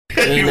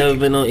You ain't never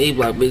been on E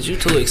Block, bitch. You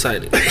too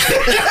excited.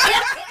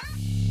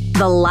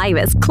 The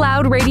livest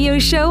cloud radio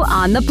show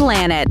on the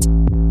planet.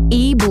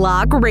 E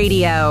Block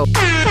Radio.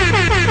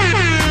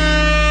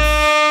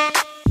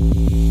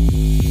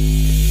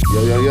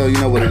 Yo, you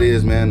know what it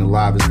is, man. The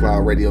livest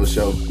cloud radio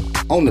show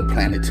on the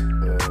planet.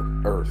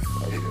 Earth,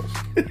 I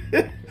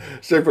guess.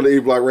 Straight from the E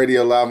Block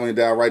Radio live on you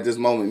down right this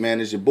moment, man.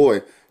 It's your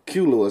boy,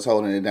 Q Lewis,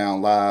 holding it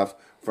down live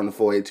from the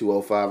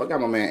 48205. I got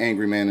my man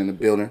Angry Man in the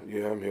building.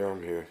 Yeah, I'm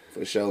here.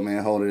 For sure,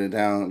 man, holding it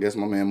down. I guess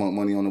my man Monk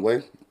Money on the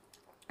way.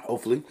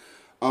 Hopefully.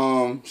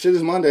 Shit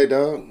is Monday,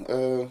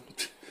 dog.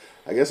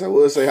 I guess I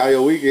would say how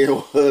your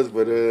weekend was,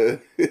 but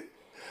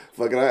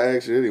fucking I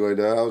asked you anyway,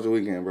 dog. How was your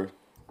weekend, bro?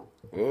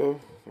 Yeah,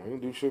 I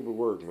didn't do shit but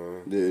work,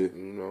 man. Yeah.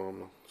 You know,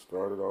 I'm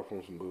started off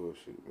on some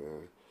bullshit,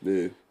 man.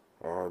 Yeah.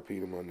 R.I.P.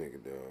 to my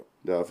nigga, dog.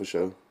 Dog, for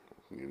sure.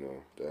 You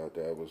know,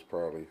 that was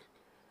probably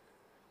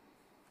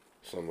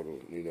some of the,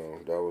 you know,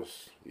 that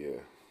was,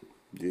 yeah.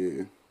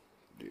 Yeah.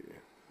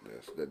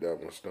 That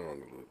one stung a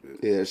little bit.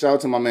 Yeah, shout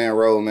out to my man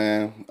Ro,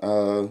 man.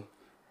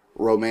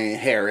 Romaine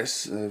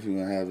Harris, if you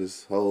want to have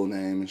his whole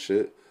name and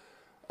shit.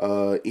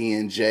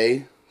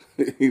 Eeyanjae,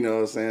 you know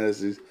what I'm saying?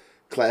 As he's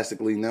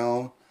classically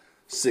known.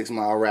 6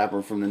 Mile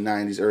rapper from the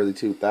 90s, early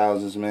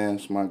 2000s, man.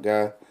 It's my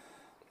guy.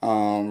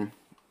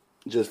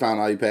 Just found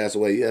out he passed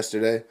away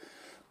yesterday.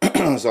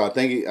 So I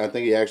think he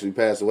actually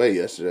passed away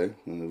yesterday.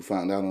 And we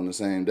found out on the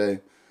same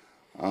day.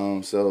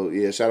 So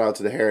yeah, shout out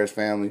to the Harris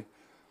family.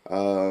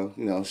 You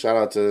know, shout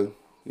out to,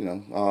 you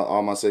know,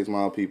 all my 6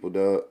 Mile people,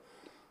 dog.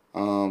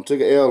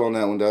 Took an L on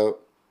that one, dog.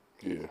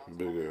 Yeah,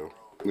 big L.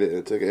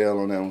 Yeah, took an L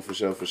on that one for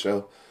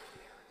sure.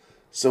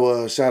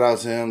 So shout out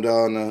to him,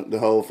 dog, and the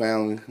whole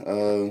family.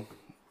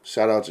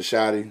 Shout out to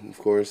Shotty, of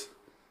course,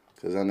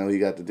 because I know he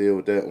got to deal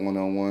with that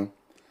one-on-one.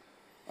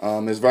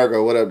 Miss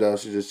Virgo, what up, dog?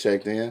 She just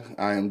checked in.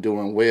 I am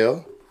doing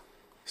well.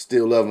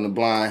 Still loving the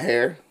blonde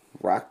hair.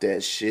 Rock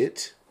that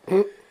shit.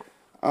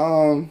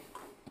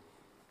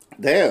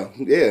 Damn,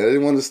 yeah, I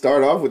didn't want to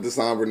start off with the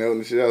somber note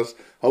and shit. I was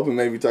hoping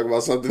maybe talk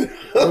about something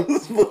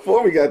else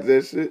before we got to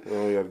that shit.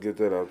 Oh, you got to get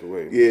that out the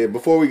way. Yeah,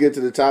 before we get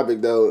to the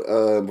topic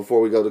though,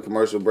 before we go to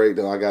commercial break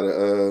though, I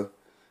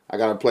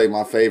gotta play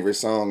my favorite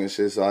song and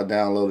shit. So I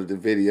downloaded the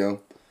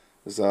video.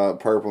 It's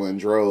Purple and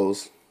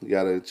Droz. You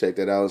gotta check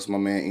that out. It's my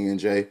man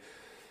Eeyanjae,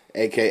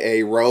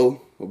 aka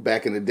Ro.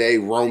 Back in the day,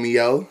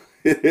 Romeo.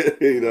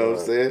 You know what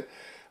I'm saying?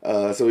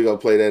 So we gonna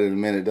play that in a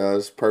minute, dog.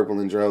 It's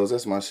Purple and Droz.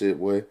 That's my shit,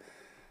 boy.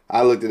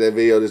 I looked at that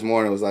video this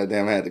morning and was like,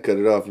 damn, I had to cut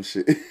it off and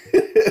shit.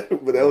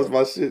 But that was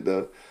my shit,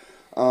 though.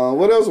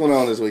 What else went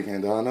on this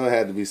weekend, though? I know it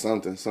had to be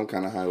something, some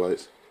kind of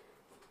highlights.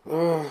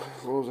 What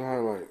was the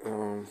highlight?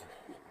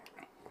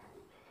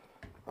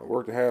 I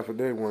worked a half a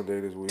day one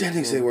day this week. That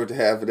nigga said worked a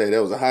half a day.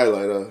 That was a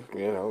highlight,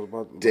 Yeah, I was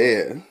about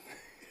to.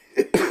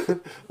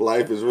 Damn.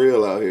 Life is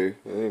real out here.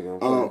 There you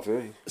go. Tell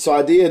you. So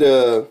I did,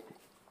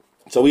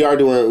 so we are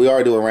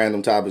doing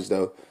random topics,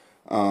 though.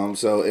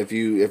 So if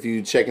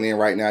you checking in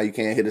right now, you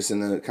can hit us in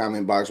the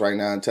comment box right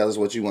now and tell us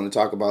what you want to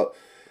talk about,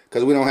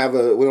 because we don't have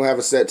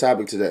a set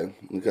topic today,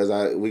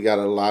 because we got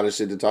a lot of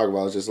shit to talk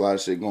about. It's just a lot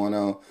of shit going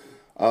on.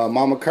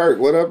 Mama Kirk,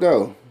 what up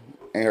though?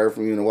 Ain't heard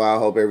from you in a while.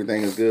 Hope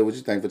everything is good. What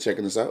you think for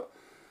checking us out?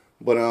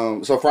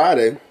 But so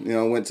Friday, you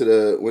know, went to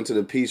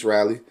the peace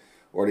rally,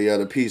 or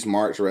the peace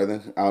march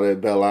rather, out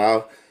at Belle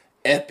Isle.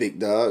 Epic,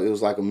 dog. It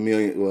was like 1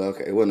 million. Well,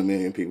 okay, it wasn't 1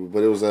 million people,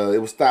 but it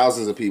was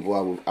thousands of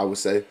people. I would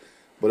say.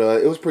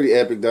 But it was pretty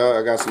epic, dog.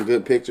 I got some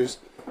good pictures,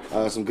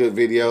 some good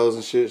videos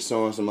and shit,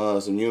 showing some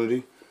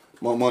unity.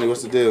 Money,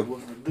 what's the deal?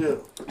 What's the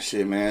deal?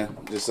 Shit, man.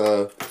 Just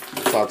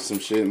talk to some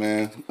shit,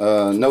 man.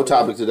 No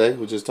topic today.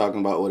 We're just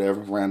talking about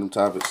whatever, random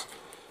topics.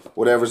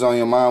 Whatever's on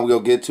your mind, we'll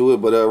get to it.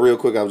 But real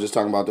quick, I was just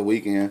talking about the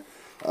weekend.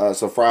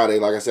 So Friday,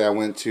 like I said, I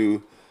went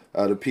to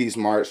the Peace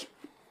March.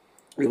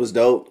 It was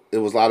dope. It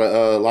was a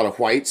lot of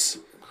whites.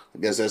 I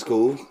guess that's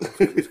cool.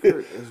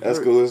 That's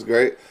cool. It's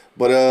great.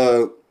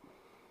 But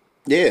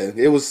yeah,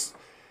 it was.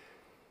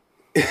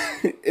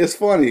 It's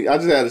funny. I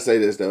just had to say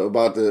this though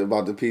about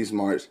the Peace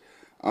March.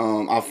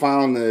 I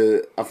found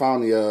the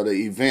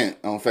event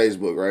on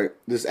Facebook, right?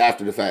 This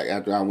after the fact,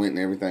 after I went and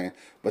everything.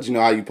 But you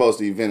know how you post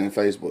the event in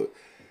Facebook.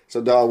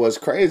 So dog, what's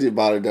crazy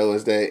about it though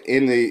is that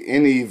in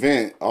the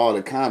event, all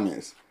the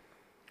comments,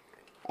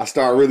 I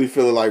start really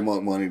feeling like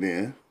Monk Money.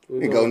 Then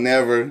we ain't gonna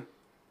never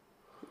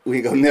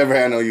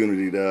have no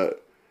unity, dog.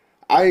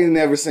 I ain't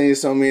never seen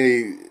so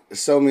many.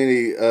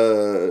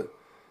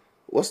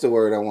 What's the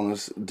word I want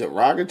to...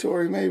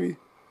 derogatory, maybe?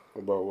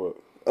 About what?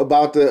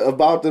 About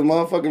the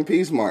motherfucking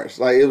Peace March.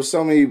 Like, it was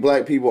so many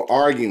black people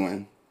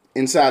arguing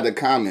inside the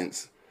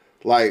comments.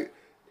 Like,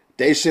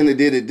 they shouldn't have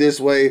did it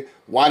this way.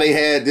 Why they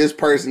had this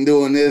person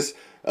doing this?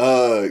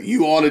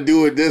 You ought to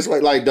do it this way.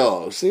 Like,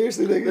 dog,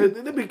 seriously,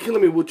 nigga? They be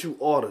killing me with you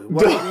ordered.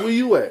 Where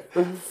you at?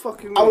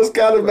 Fucking I was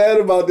kind of mad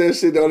about that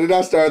shit, though. Then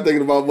I started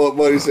thinking about what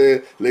Buddy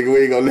said. Nigga,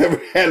 we ain't gonna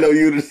never have no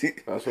unity.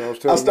 That's what I was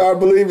telling you. I started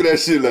believing that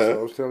shit, I now.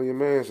 was telling your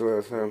man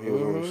last time he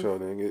was on the show.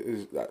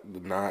 Nigga,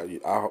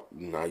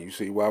 now you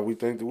see why we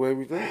think the way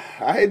we think.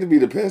 I hate to be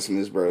the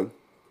pessimist, bro.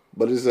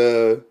 But it's,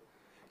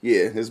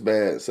 Yeah, it's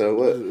bad. So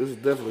what? It's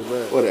definitely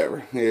bad.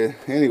 Whatever. Yeah.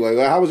 Anyway,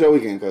 well, how was your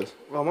weekend, cuz?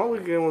 Well, my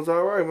weekend was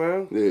all right,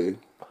 man. Yeah.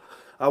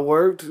 I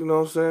worked, you know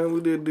what I'm saying? We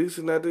did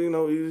decent at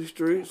the, Easy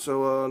Street,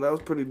 so that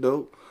was pretty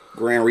dope.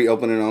 Grand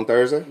reopening on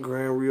Thursday?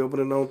 Grand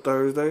reopening on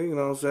Thursday, you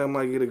know what I'm saying? I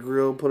might get a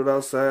grill, put it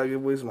outside,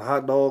 give away some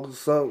hot dogs or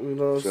something, you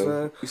know what I'm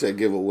saying? You said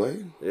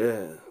giveaway?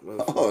 Yeah.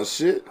 Oh,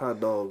 shit. Hot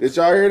dogs. Did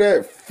y'all hear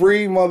that?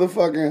 Free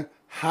motherfucking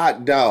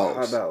hot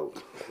dogs. Hot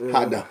dogs. Yeah.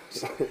 Hot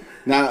dogs.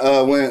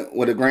 Now,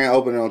 when the grand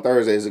opening on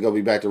Thursday, is it going to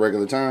be back to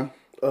regular time?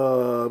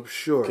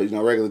 Sure. Because,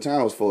 regular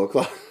time was 4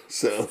 o'clock.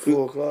 So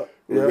 4 o'clock?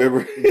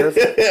 Remember? That's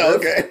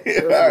okay.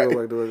 That's All right.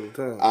 like the regular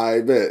time.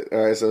 I bet.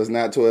 All right, so it's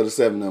not 12 to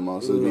 7 no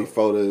more. So it'll be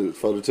 4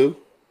 to 2?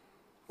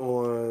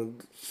 On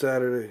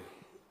Saturday.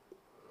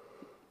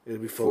 It'll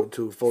be 4 to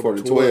 2. 4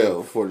 to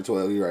 12. 4 to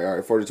 12. You're right. All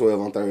right, 4 to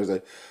 12 on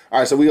Thursday. All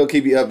right, so we're going to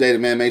keep you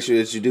updated, man. Make sure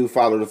that you do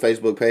follow the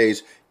Facebook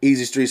page,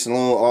 Easy Street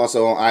Saloon.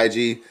 Also on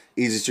IG,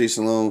 Easy Street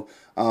Saloon.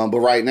 But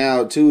right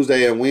now,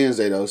 Tuesday and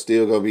Wednesday, though,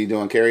 still going to be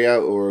doing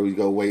carryout, or we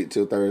go wait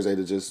till Thursday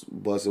to just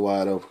bust it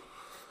wide open?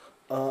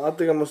 I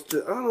think I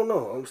don't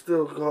know. I'm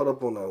still caught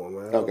up on that one,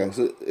 man. Okay,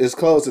 so it's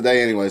closed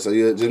today anyway, so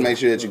you just make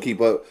sure that you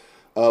keep up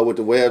with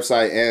the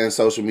website and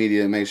social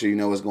media and make sure you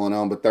know what's going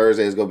on. But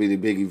Thursday is going to be the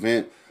big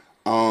event.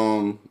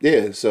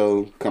 Yeah,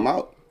 so come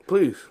out.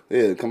 Please.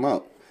 Yeah, come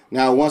out.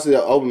 Now, once it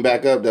open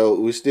back up, though,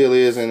 we still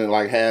is in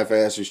like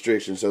half-ass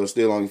restriction, so it's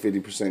still only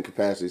 50%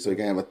 capacity, so you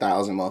can have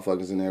 1,000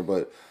 motherfuckers in there.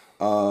 But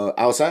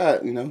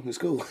outside, it's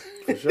cool.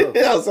 For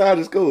sure. Outside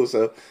is cool,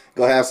 so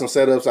go have some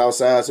setups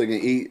outside so you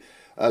can eat.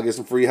 Get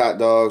some free hot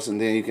dogs, and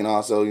then you can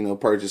also,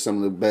 purchase some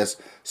of the best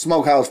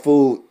smokehouse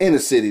food in the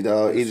city,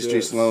 dog. Easy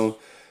Street Saloon,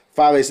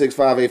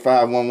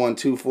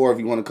 586-585-1124 if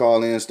you want to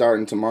call in,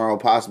 starting tomorrow,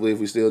 possibly if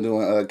we're still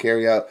doing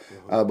carry out.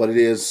 But it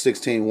is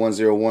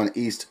 16101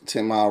 East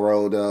 10 Mile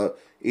Road,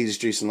 Easy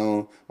Street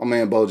Saloon. My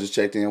man Bo just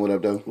checked in. What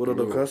up, though? What up,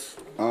 though, cuss?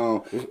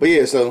 But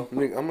yeah, so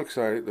Nigga, I'm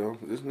excited though.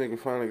 This nigga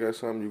finally got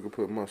something you can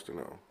put mustard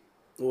on.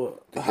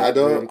 What? a hot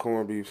dog. Damn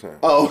corned beef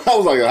sandwich. Oh, I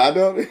was like a hot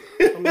dog.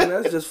 I mean,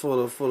 that's just for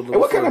the. Hey,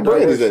 what kind of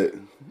bread is that?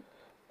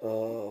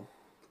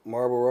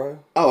 Marble Rye.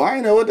 Oh, I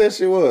didn't know what that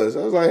shit was.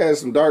 I was like, had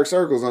some dark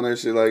circles on that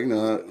shit. Like,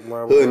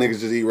 Marble hood Rye. niggas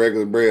just eat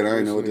regular bread. I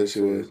didn't know what that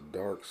shit was.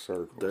 Dark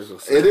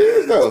circles. It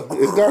is though.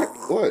 It's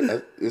dark.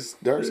 What? It's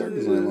dark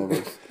circles in that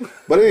motherfucker.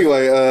 But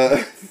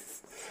anyway,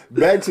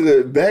 back to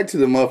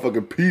the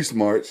motherfucking peace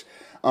march.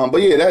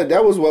 But yeah,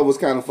 that was what was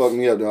kind of fucking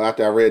me up though.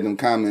 After I read them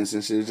comments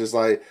and shit, it's just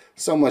like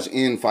so much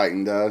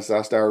infighting, dog. So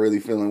I started really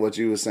feeling what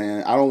you were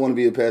saying. I don't want to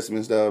be a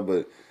pessimist, dog,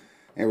 but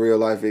in real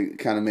life, it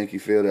kind of make you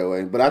feel that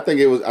way. But I think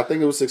it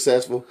was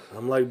successful.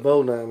 I'm like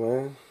Bo now,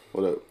 man.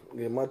 What up?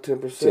 Get my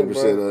 10%, 10%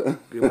 bro.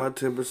 up. Get my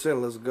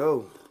 10%. Let's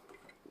go.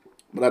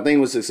 But I think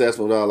it was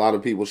successful, though. A lot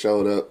of people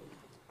showed up.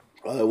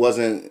 It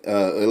wasn't,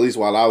 at least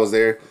while I was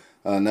there,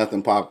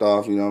 nothing popped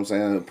off. You know what I'm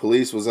saying? The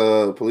police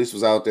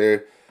was out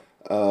there,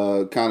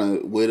 kind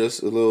of with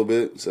us a little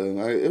bit. So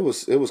it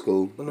was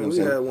cool. I mean, we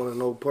had one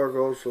in Oak Park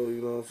also.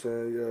 You know what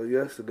I'm saying?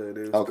 Yesterday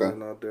they was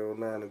standing out there on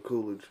 9 and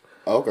Coolidge.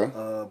 Okay.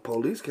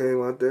 Police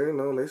came out there.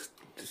 They just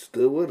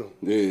stood with him.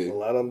 Yeah. A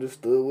lot of them just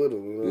stood with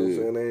him. You know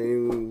what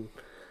I'm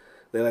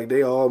saying?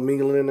 They all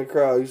mingling in the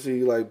crowd. You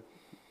see like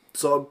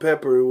salt and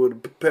pepper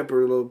with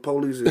pepper, little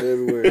police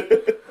everywhere.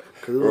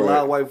 Cause there's a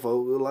lot of white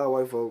folk. A lot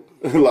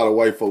of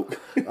white folk.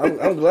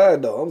 I'm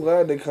glad though. I'm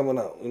glad they coming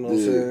out. You know what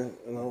I'm saying?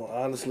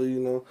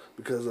 Honestly,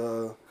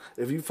 because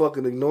if you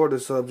fucking ignore the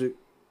subject,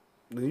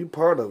 then you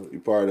part of it. You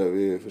part of it,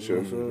 yeah, for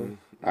sure. Mm-hmm.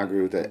 I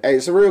agree with that. Hey,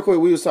 so real quick,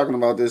 we was talking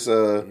about this.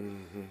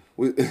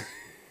 We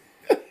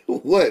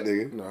what,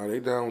 nigga? Nah, they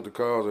down with the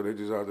cause or they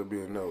just out there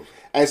being nosy.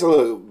 Hey, so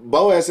look,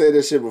 Bo had said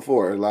this shit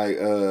before, like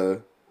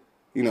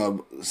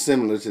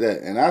similar to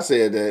that, and I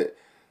said that.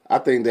 I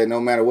think that no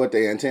matter what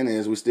their intent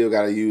is, we still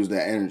got to use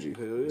that energy.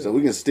 Yeah. So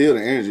we can steal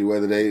the energy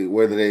whether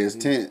their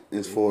intent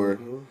is for.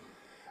 Mm-hmm.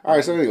 All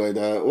right. So anyway,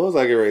 dog, what was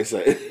I getting ready to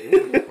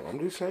say? I'm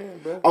just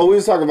saying, bro. Oh, we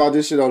was talking about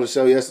this shit on the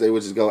show yesterday,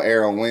 which is gonna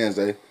air on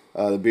Wednesday,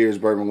 the Beers,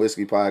 Bourbon,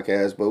 Whiskey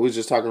podcast. But we was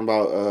just talking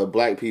about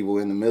black people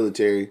in the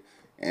military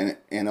and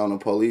on the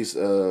police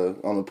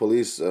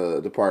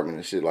department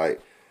and shit. Like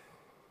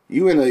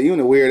you in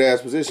a weird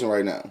ass position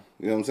right now.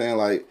 You know what I'm saying?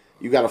 Like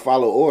you got to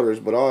follow orders,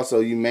 but also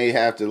you may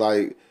have to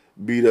like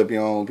beat up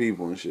your own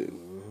people and shit.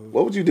 Mm-hmm.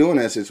 What would you do in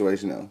that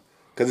situation though?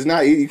 Because it's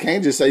not, you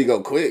can't just say you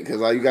go quit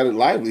because like you got a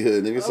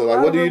livelihood, nigga. So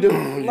like, what do you do?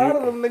 A lot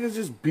of them niggas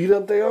just beat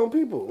up their own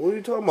people. What are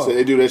you talking about? So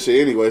they do that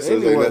shit anyway. So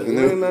it's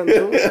nothing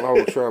new. I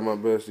would try my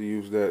best to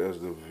use that as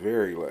the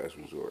very last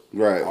resort.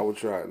 Right. I would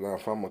try. Now,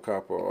 if I'm a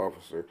cop or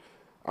officer,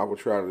 I would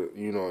try to.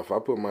 If I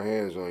put my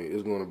hands on you,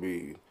 it's going to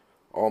be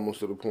almost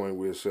to the point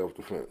where it's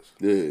self-defense.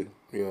 Yeah. You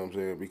know what I'm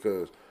saying?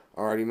 Because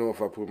I already know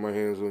if I put my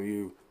hands on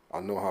you, I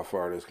know how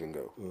far this can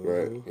go. Mm-hmm.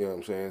 Right. You know what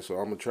I'm saying? So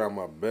I'm gonna try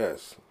my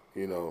best,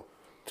 to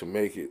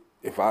make it.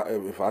 If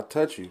I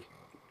touch you,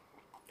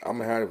 I'm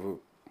gonna have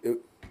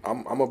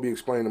I'm gonna be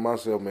explaining to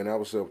myself, man, that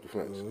was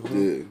self-defense.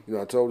 Mm-hmm.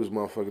 Yeah. I told this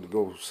motherfucker to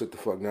go sit the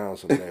fuck down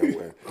some damn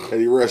way.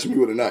 And he rushed me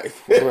with a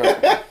knife.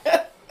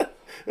 Right.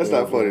 That's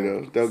not funny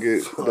though. Don't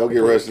get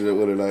arrested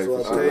with a knife. So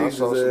I for sure. tased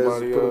his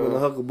ass and put him in a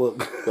hucklebuck.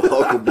 The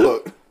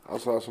hucklebuck. I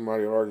saw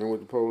somebody arguing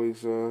with the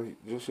police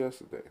just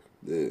yesterday.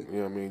 Yeah. You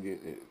know what I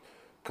mean?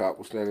 Cop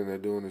was standing there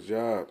doing his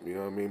job. You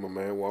know what I mean? My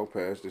man walked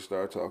past, just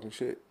started talking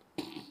shit.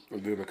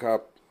 And then the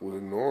cop was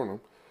ignoring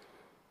him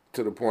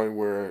to the point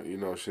where, you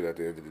know, shit, at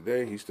the end of the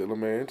day, he's still a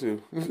man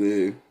too.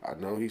 Yeah. I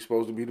know he's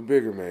supposed to be the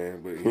bigger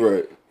man, but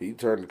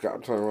the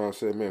cop turned around and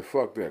said, man,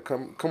 fuck that.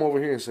 Come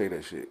over here and say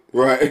that shit.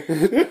 Right.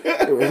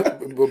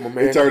 But my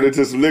man it turned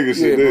into some nigga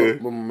shit there.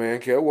 But my man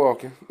kept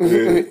walking.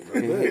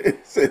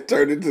 It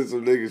turned into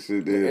some nigga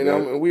shit there.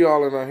 And we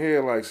all in our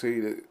head like, see,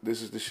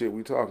 this is the shit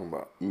we talking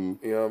about. You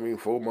know what I mean?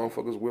 4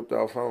 motherfuckers whipped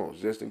out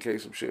phones just in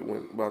case some shit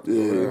went about to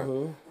go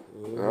down.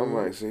 And I'm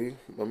like, see,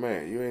 my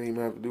man, you ain't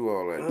even have to do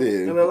all that.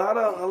 Yeah. And a lot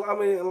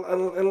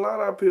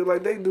of people,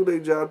 like, they do their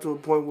job to a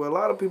point where a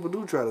lot of people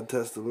do try to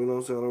test them. You know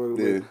what I'm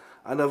saying?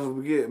 I never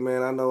forget,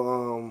 man. I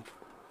know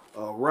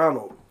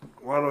Ronald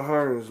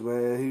Hearns,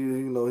 man.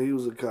 He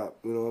was a cop.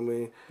 You know what I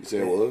mean? You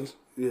said it was?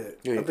 Yeah,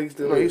 I think he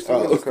still is. He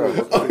still is a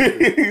cop.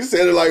 You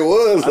said it like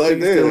was, like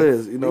that. He still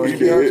is. You know, he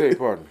was Eeyanjae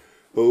partner.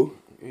 Who?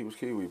 He was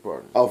Kiwi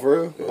partner. Oh,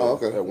 for real? Yeah, Oh,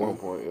 okay. At one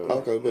point, yeah.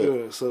 Okay, bet.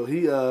 Yeah, so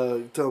he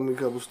told me a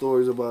couple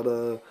stories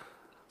about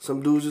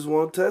some dudes just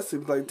want to test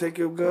him, like take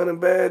your gun and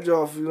badge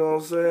off, you know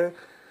what I'm saying?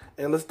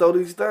 And let's throw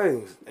these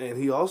things. And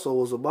he also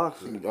was a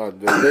boxer.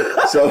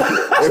 So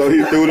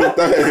he threw the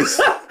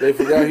things. They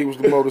forgot he was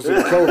the Motor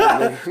City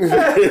Cobra.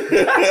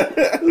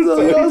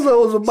 So he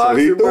also was a boxer. So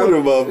he threw the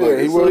motherfucker.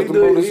 Yeah, he was the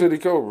Motor City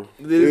Cobra.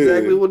 Did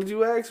exactly what did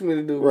you ask me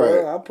to do,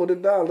 right. bro? I put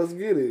it down. Let's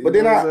get it. But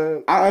then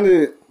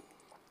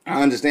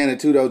I understand it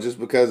too though, just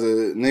because of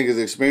niggas'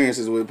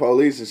 experiences with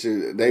police and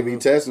shit. They be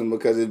testing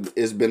because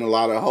it's been a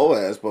lot of hoe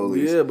ass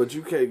police. Yeah, but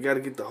you gotta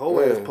get the hoe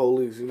ass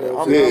police. You know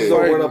what I'm saying? saying?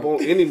 Don't run up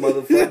on any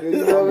motherfucker.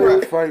 You know what I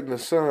mean? Fighting the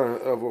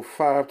son of a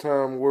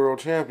 5-time world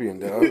champion,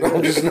 dog.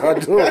 I'm just not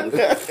doing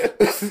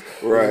it.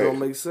 Right. It don't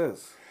make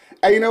sense.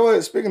 Hey, you know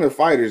what? Speaking of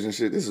fighters and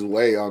shit, this is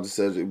way off the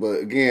subject. But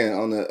again,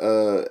 on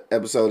the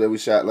episode that we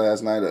shot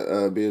last night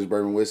of Beers,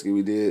 Bourbon, Whiskey,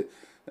 we did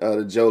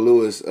the Joe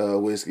Louis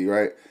whiskey,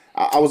 right?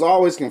 I was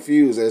always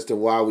confused as to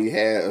why we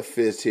had a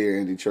fist here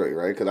in Detroit,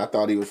 right? Because I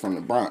thought he was from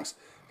the Bronx.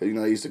 You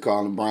know, they used to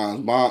call him Bronx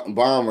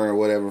Bomber or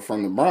whatever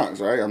from the Bronx,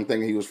 right? I'm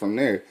thinking he was from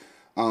there.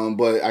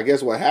 But I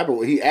guess what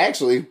happened, he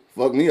actually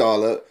fucked me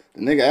all up.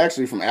 The nigga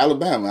actually from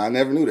Alabama. I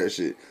never knew that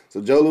shit.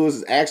 So Joe Louis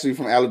is actually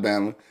from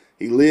Alabama.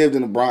 He lived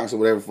in the Bronx or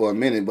whatever for a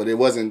minute, but it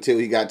wasn't until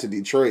he got to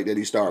Detroit that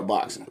he started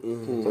boxing.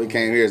 Mm-hmm. So he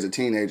came here as a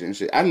teenager and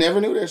shit. I never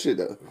knew that shit,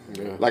 though.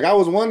 Yeah. Like, I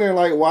was wondering,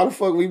 like, why the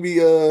fuck we be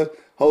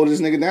hold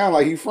this nigga down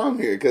like he from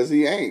here, because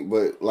he ain't.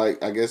 But,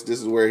 like, I guess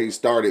this is where he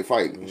started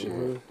fighting and shit.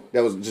 Mm-hmm.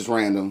 That was just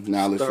random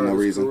knowledge for no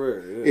reason.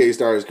 Career, yeah, he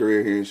started his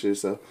career here and shit.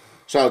 So,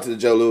 shout out to the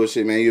Joe Louis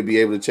shit, man. You'll be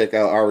able to check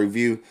out our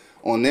review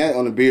on that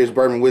on the Beers,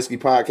 Bourbon, Whiskey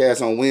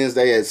podcast on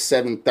Wednesday at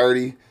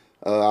 7:30.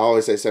 I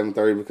always say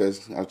 7:30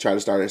 because I try to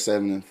start at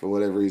 7 and for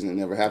whatever reason it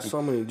never happened.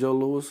 So many Joe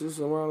Lewis's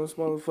around this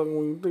motherfucker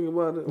when you think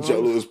about it.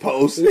 Joe Louis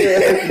post.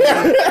 Yeah.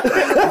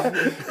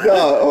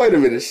 No, wait a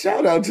minute.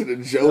 Shout out to the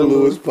Joe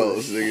Louis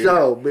post, nigga.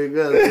 Show, big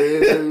ups,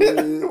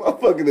 man.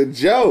 Motherfucking the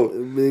Joe.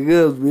 Big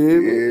ups,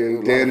 baby.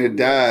 Yeah, Danny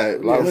died.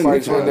 A lot of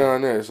fights went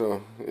down there,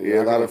 so.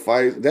 Yeah, a lot of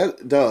fights.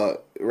 That dog,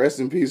 rest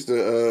in peace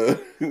to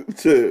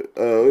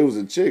it was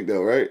a chick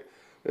though, right?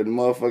 That the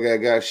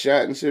motherfucker got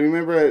shot and shit.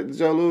 Remember at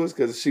Joe Louis?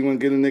 Because she wouldn't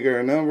get a nigga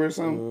her number or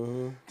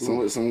something?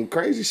 Mm-hmm. Some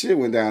crazy shit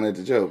went down at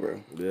the Joe, bro.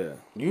 Yeah.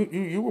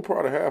 You were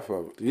part of half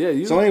of it.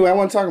 Yeah. So anyway, I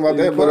wasn't talking about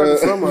that, but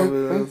some of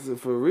it,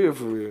 for real.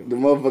 The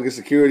motherfucking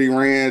security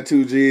ran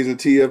 2 G's and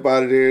T up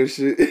out of there and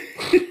shit.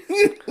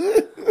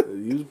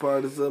 You was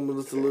part of some of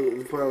the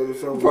solution, part of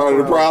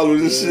the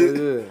problems and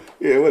shit.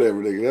 Yeah,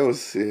 whatever, nigga. That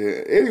was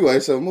Anyway,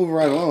 so moving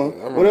right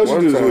along. What else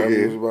you do this weekend?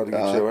 You was about to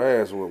get your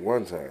ass with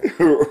one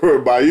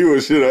time. By you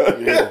and shit up.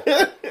 Yeah.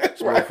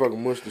 This motherfucker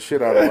mushed the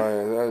shit out of my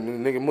ass. I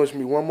mean, nigga mushed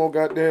me one more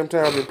goddamn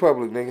time in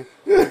public, nigga.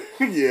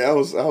 Yeah, I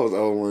was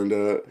on one,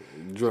 dog.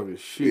 Drunk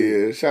as shit.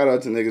 Yeah, shout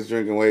out to niggas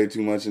drinking way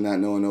too much and not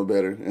knowing no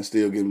better and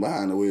still getting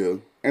behind the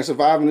wheel. And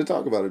surviving to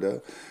talk about it,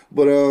 though.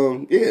 But,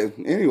 yeah,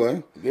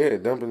 anyway. Yeah,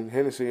 dumping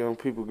Hennessy on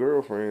people's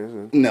girlfriends.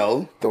 And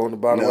no. Throwing the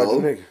bottle at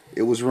the nigga.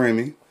 It was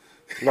Remy.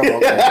 No,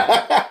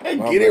 okay.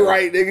 Get it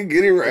right, nigga.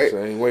 Get it right. So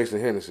I ain't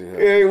wasting Hennessy, huh?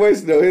 Yeah, ain't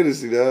wasting no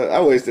Hennessy, dog.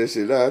 I waste that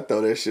shit, dog. I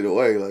throw that shit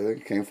away. Like, I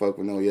can't fuck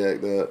with no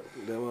yak, dog.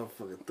 That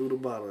motherfucker threw the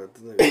bottle at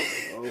the nigga.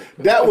 Oh.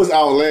 That was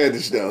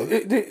outlandish, though.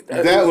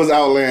 That was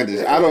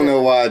outlandish. I don't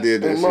know why I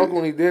did that and shit. Mark,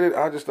 when he did it,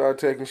 I just started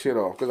taking shit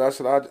off. Because I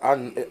said,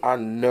 I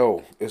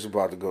know it's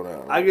about to go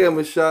down. I gave him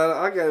a shout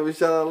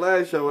out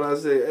last show when I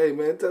said, hey,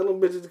 man, tell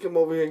them bitches to come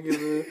over here and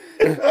get it.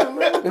 Hey, man,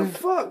 what the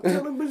fuck?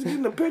 Tell them bitches get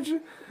in the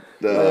picture.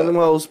 Man, them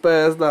hoes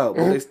spazzed out,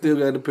 but they still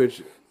got the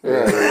picture.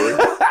 Yeah,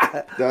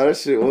 no, that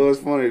shit was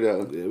funny,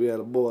 though. Yeah, we had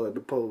a ball at the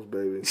post,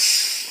 baby.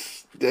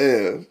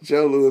 Damn,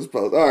 Joe Louis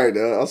post. All right,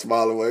 dog. I'm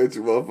smiling way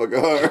too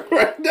motherfucking hard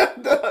right now,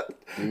 dog.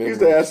 You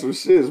used to have some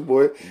shits,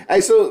 boy.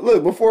 Hey, so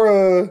look,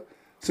 before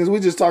since we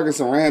just talking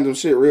some random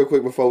shit real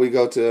quick before we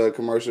go to a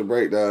commercial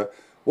break, dog,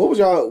 What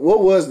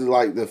was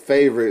like the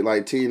favorite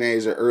like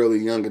teenager, early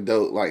young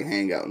adult like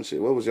hangout and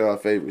shit? What was y'all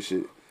favorite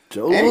shit?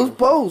 Joe's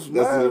Post,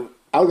 man.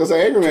 I was gonna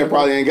say Angry Man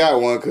probably ain't got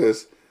one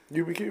because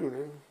You be cute,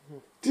 man.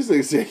 Just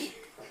like say,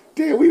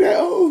 damn, we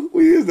that old?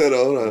 We is that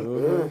old,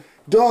 huh?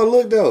 Dog,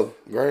 look though.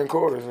 Grand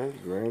Quarters, man.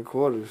 Grand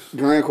Quarters.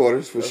 Grand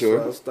Quarters for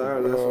sure. That's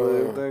where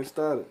everything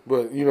started.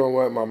 But you know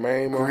what? My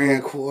main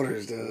Grand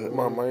Quarters, dog.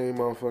 My main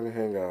motherfucking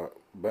hangout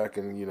back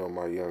in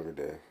my younger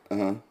day.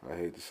 I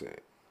hate to say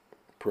it,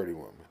 Pretty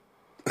Woman.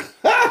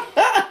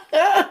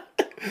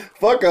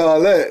 Fuck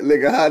all that,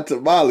 nigga. Hot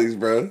tamales,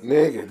 bro.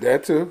 Nigga,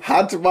 that too.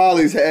 Hot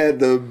tamales had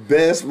the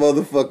best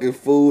motherfucking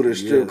food a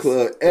strip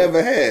club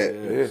ever had.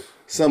 Yeah.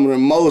 Some of the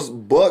most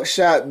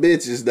buckshot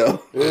bitches,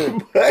 though. Yeah.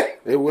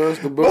 It was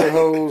the bullet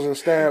holes and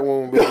stab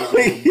wound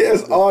bitches.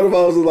 Yes, all the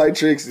hoes was like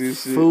Trixie and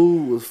shit.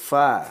 Food was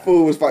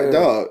fire.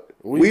 Dog.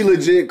 We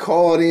legit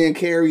called in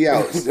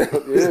carry-outs at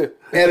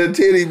a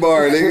titty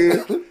bar,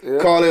 nigga.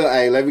 Call it,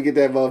 hey, let me get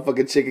that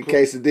motherfucking chicken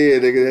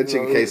quesadilla, nigga. That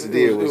chicken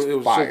quesadilla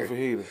was fire.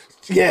 Chicken fajita.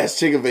 Yes,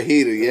 chicken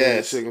fajita,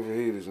 yes. Chicken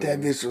fajitas. That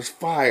bitch was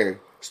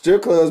fire.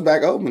 Strip clubs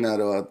back open now,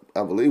 though,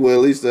 I believe. Well,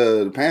 at least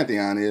the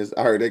Pantheon is.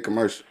 I heard they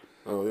commercial.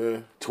 Oh, yeah.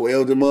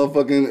 12 to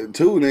motherfucking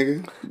 2,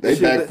 nigga. They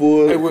back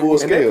full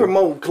scale. And they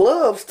promote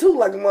clubs, too,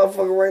 like a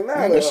motherfucker right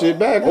now. That shit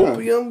back, huh?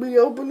 Opium be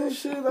open and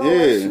shit. All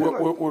Yeah. that shit.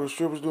 What the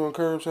strippers doing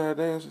curbside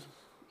dances?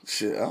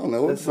 Shit, I don't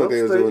know what the fuck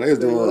they was doing. They was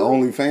doing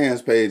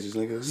OnlyFans pages,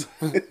 niggas.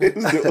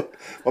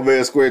 My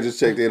man Square just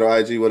checked in on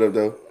IG. What up,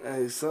 though?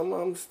 Hey, some of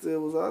them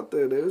still was out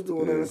there. They was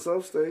doing it in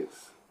some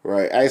states.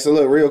 Right. Hey, so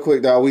look, real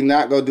quick, dog. We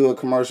not gonna do a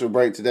commercial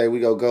break today. We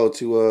go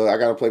to. I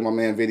gotta play my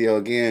man video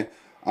again.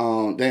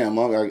 Damn,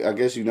 Monk, I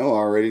guess you know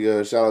already.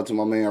 Shout out to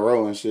my man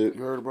Ro and shit.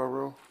 You heard about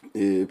Ro?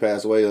 Yeah, he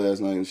passed away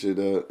last night and shit,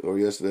 or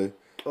yesterday.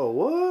 Oh,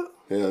 what?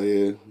 Hell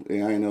yeah.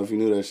 Yeah, I ain't know if you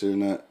knew that shit or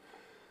not.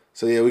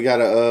 So yeah, we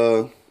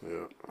gotta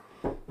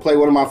play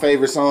one of my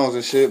favorite songs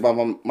and shit by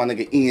my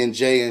nigga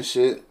Eeyanjae and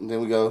shit. And then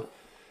we go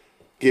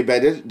get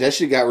back. That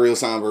shit got real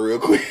somber real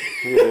quick.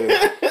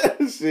 Yeah.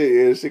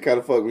 Shit kind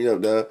of fucked me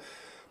up, dog.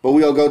 But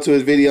we gonna go to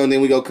his video and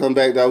then we gonna come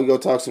back, dog. We gonna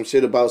talk some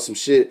shit about some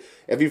shit.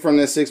 If you from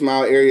that 6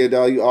 Mile area,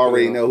 dog, you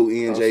already know who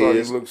Eeyanjae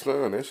is. You look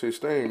stunned. That shit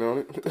stained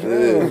on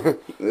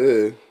it.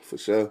 Yeah, for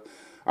sure.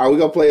 All right, we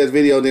gonna play his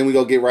video, then we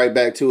gonna get right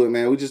back to it,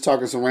 man. We just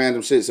talking some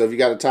random shit. So if you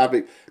got a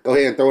topic, go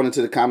ahead and throw it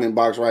into the comment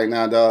box right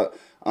now, dog.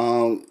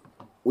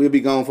 We'll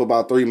be going for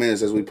about 3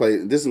 minutes as we play.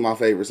 This is my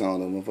favorite song,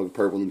 though, motherfucking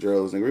Purple and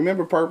Dros. Nigga,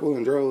 remember Purple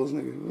and Dros,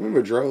 nigga?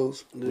 Remember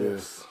Dros?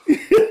 Yes.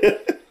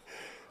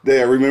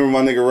 Yeah, remember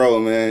my nigga Ro,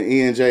 man.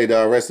 Eeyanjae,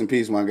 dog. Rest in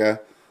peace, my guy.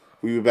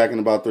 We be back in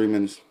about 3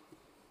 minutes.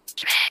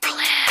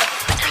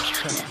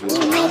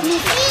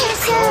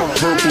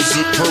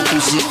 Purples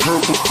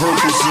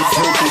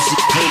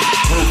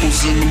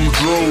in them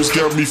drones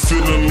got me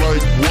feeling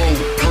like whoa.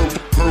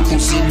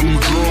 Purples in them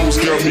drones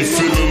got me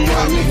feeling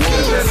like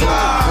whoa.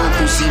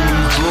 Purples in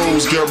them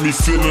drones got me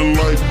feeling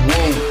like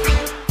whoa.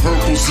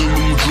 Purples in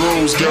them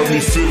drones got me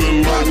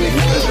feeling like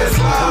whoa.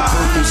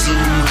 Purples in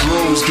them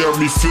drones got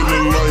me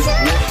feeling like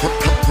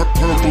whoa.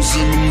 Purples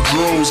in them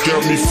drones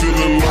got me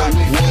feeling like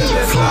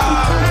whoa.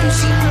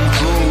 Purples in them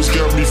drones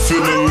got me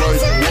feeling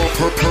like whoa.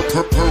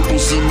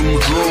 Purples in them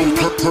drones.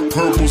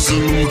 Purples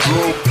in them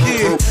drones.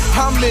 Yeah,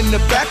 I'm in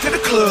the back of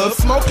the club,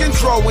 smoking,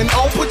 throwing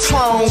on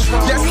Patron.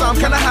 Yes, I'm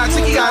kinda high,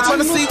 cheeky eye,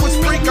 trying to see which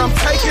freak I'm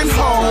taking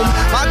home.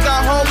 I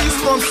got homies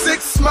from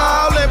 6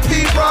 Mile and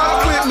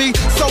P-Rock with me.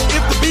 So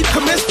if the beat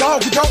commits,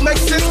 dog, it don't make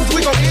sense, cause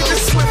we gon' end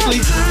this swiftly.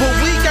 But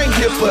we ain't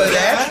here for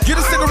that. Get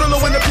a cigarillo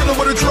in the pillow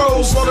with a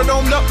drove. Roll it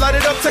on up, light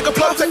it up, take a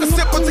puff, take a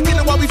sip of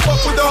tequila while we fuck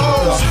with the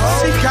hoes.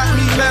 She got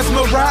me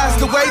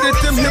mesmerized the way that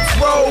them hips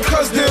roll,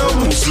 cause them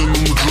Purples in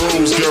them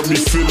drones got me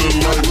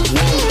feeling like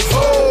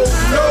whoa. oh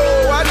no,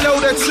 I know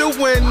that you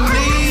in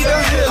need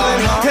of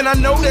healing. And I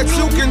know that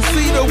you can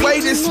see the way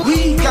this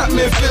weed got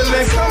me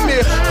feeling. Come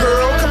here,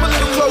 girl, come a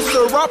little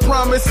closer. I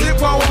promise it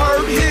won't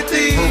hurt. Hit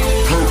these.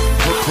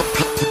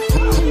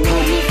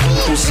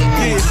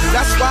 Yeah,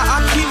 that's why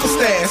I keep a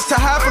stash. To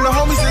hide from the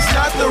homies is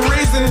not the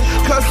reason,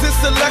 cause it's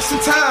election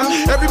time.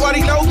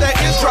 Everybody know that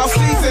it's drought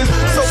season.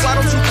 So why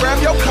don't you grab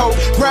your coat,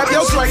 grab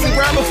your drink, and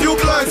grab a few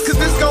blunts, cause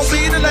this gon'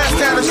 be the last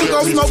time that you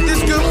gon' smoke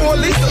this good for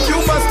at least a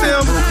few months.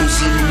 Them Purples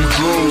in them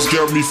drones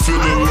got me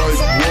feeling like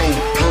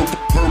whoa.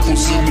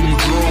 Purples in them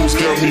drones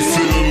got me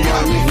feeling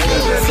like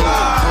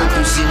whoa.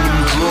 Purples in them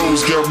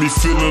drones got me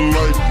feeling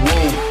like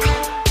whoa.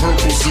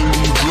 Purples in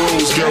them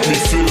drones got me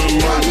feeling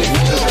like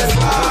whoa.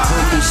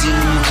 Purples in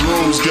them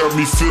drones got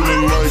me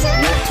feeling like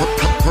whoa.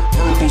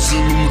 Purples in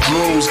them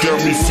drones got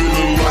me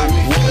feeling like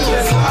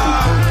whoa.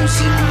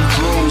 Purples in them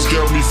drones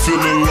got me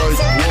feeling like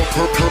whoa.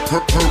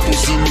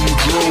 Purples in them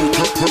drones.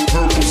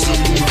 Purples in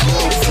them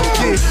drones.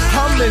 yeah,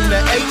 I'm in the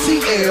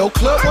ATL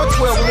Club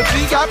 112 with a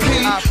VIP.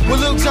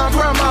 With Lil John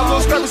Brown, my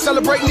little scrappy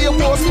celebrating the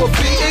awards for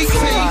BET.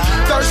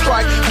 Third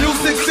strike,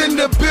 music's in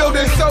the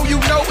building, so you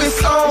know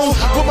it's on.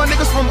 With my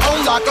niggas from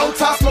On Lock, on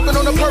top, smoking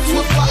on the perks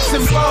with pops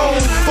and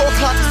bones. 4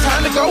 o'clock, it's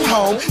time to go go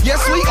home.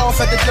 Yes, we off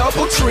at the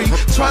double tree,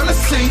 trying to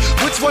see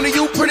which one of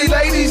you pretty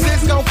ladies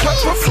is gonna cut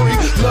for free.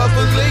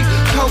 Lovely,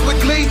 come with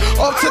me,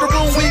 off to the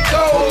room we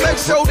go. Make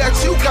sure that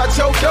you got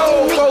your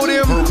dough for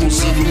them.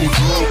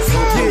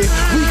 Yeah,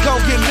 we gon'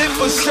 get lit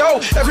for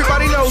show.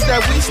 Everybody knows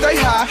that we stay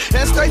high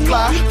and stay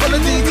fly. From the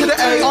D to the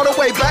A, all the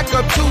way back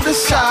up to the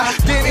shy.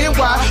 Then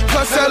NY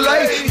plus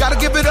LA. Gotta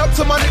give it up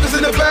to my niggas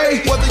in the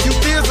Bay. Whether you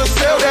biz or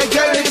sell that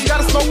gay, niggas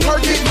gotta smoke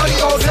perk, get money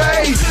all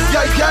day.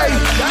 Yeah,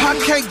 I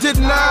can't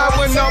deny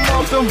when I'm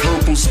off them.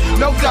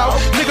 No doubt,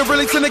 nigga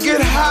really tend to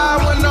get high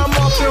when I'm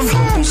off them.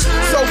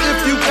 So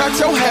if you got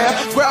your hair,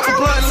 grab a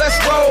blunt, let's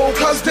roll.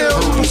 Cause them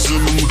Purples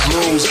in them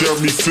drawers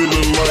got me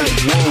feeling like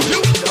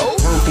whoa.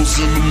 Purples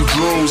in them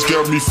drawers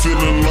got me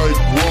feeling like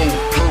whoa.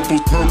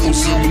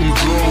 Purples in them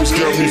drawers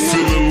got me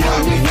feeling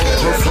like whoa.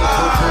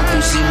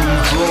 Purples in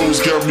them drawers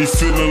got me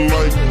feeling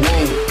like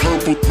whoa.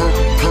 Purples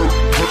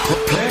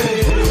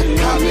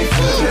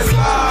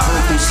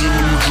in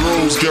them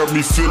drawers got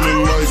me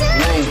feeling like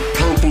whoa.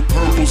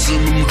 Purples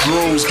in them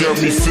drawers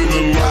got me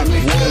feeling like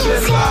whoa.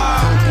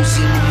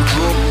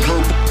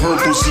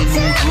 Purples in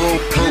them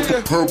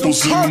drawers,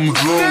 purples in them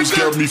drawers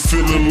got me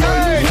feeling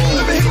like whoa.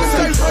 let me hear you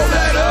say, roll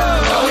that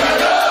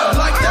up,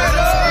 like that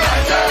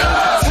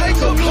up, take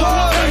a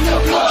puff,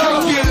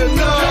 can't get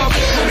enough.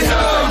 Let me hear you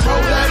say,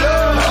 roll that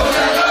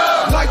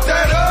up, like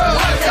that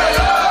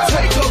up,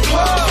 take a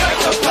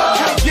puff,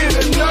 can't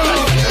get enough.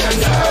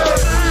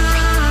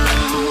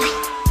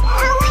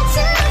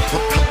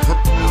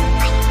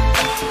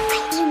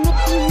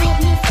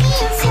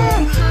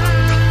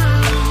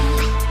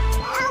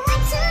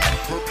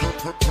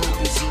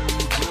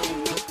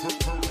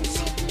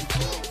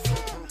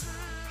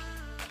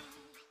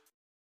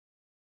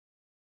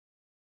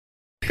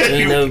 You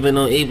ain't never been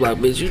on E-Block,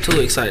 bitch. You too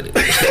excited.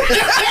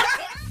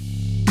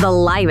 The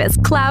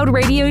livest cloud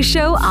radio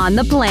show on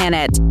the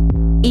planet.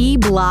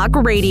 E-Block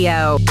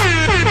Radio.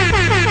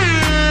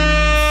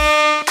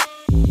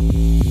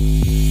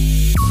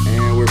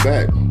 And we're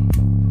back.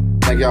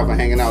 Thank y'all for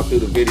hanging out through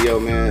the video,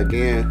 man.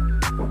 Again,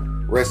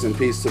 rest in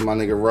peace to my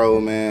nigga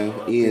Ro, man.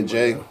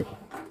 Eeyanjae.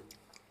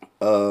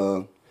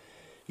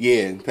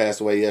 Yeah, passed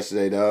away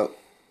yesterday, dog.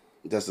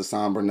 That's a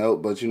somber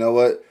note, but you know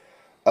what?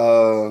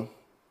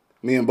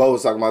 Me and Bo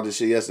was talking about this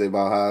shit yesterday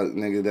about how,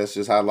 nigga, that's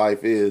just how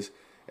life is.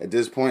 At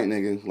this point,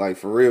 nigga, like,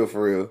 for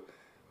real,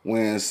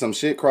 when some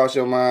shit cross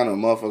your mind, a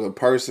motherfucker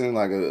person,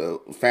 like a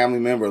family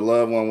member, a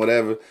loved one,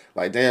 whatever,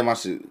 like, damn, I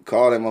should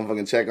call that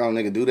motherfucking check on,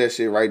 nigga, do that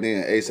shit right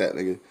then, ASAP,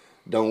 nigga.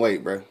 Don't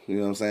wait, bro. You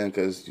know what I'm saying?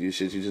 Because you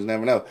just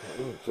never know.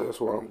 So that's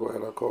why I'm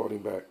glad I called him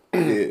back.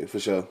 Yeah, for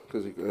sure.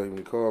 Because when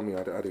he called me,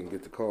 I didn't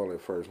get the call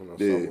at first. When I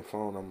saw the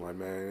phone, I'm like,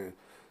 man,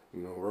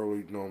 you know,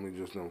 Rolly normally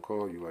just don't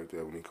call you like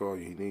that. When he call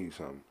you, he needs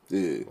something.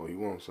 Yeah. Or he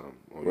wants something.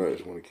 Or he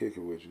just want to kick it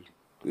with you.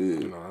 Yeah.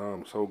 You know,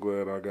 I'm so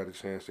glad I got a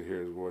chance to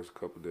hear his voice a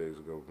couple days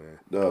ago, man.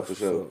 No, for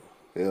sure.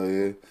 Hell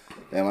yeah.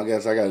 Damn, I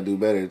guess I got to do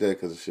better at that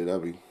because of shit. I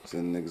be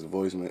sending niggas a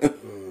voicemail.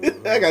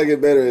 I got to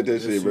get better at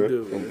that shit, bro.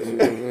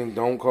 And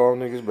don't call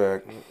niggas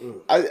back.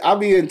 I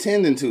be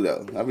intending to,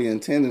 though. I be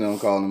intending on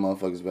calling the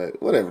motherfuckers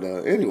back. Whatever,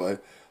 though. Anyway.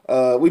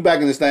 We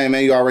back in this thing,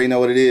 man. You already know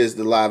what it is.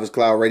 The livest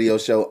cloud radio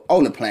show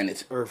on the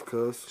planet. Earth,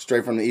 cuz.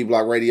 Straight from the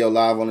E-Block Radio,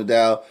 live on the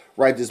dial.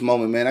 Right this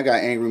moment, man. I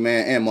got Angry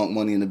Man and Monk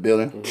Money in the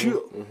building.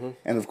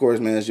 And, of course,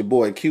 man, it's your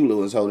boy Q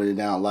Lewis holding it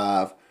down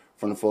live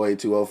from the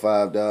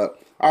 48205, dog.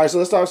 All right, so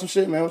let's talk some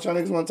shit, man. What y'all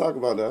niggas want to talk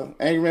about, dog?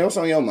 Angry Man, what's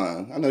on your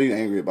mind? I know you're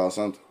angry about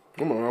something.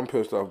 I'm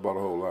pissed off about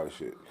a whole lot of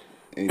shit.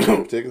 Anything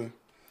in particular?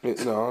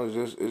 No,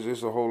 it's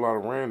just a whole lot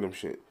of random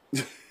shit.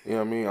 You know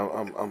what I mean?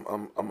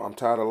 I'm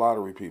tired of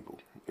lottery people.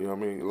 You know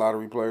what I mean?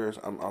 Lottery players.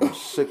 I'm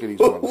sick of these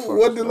motherfuckers.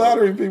 What did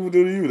lottery people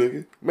do to you,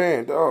 nigga?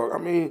 Man, dog. I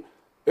mean,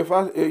 we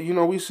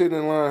sitting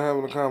in line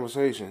having a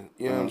conversation.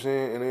 You know what I'm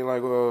saying? And they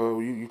like,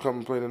 you come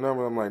and play the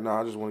number. I'm like,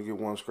 nah, I just want to get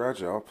one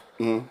scratch off.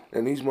 And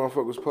these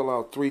motherfuckers pull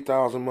out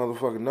 3,000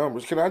 motherfucking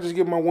numbers. Can I just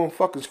get my one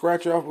fucking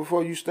scratch off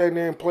before you stand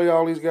there and play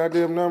all these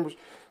goddamn numbers?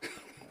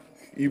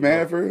 You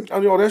mad for it? I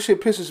mean, that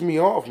shit pisses me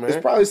off, man.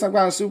 It's probably some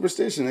kind of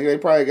superstition. Nigga.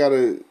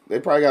 They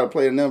probably gotta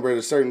play a number at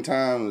a certain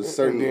time, a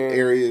certain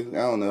area. I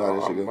don't know how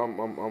this shit go.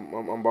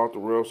 I'm about to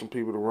rub some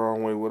people the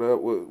wrong way with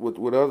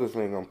other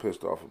thing I'm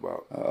pissed off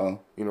about.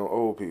 You know,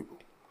 old people.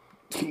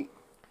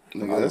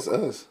 Nigga, that's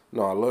us.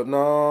 No,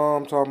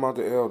 I'm talking about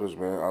the elders,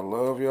 man. I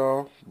love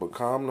y'all, but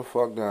calm the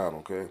fuck down,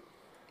 okay?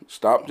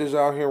 Stop just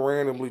out here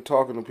randomly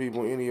talking to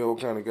people any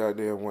old kind of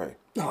goddamn way.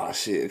 Oh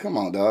shit! Come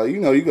on, dog. You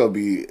know you gonna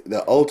be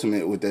the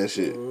ultimate with that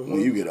shit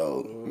when you get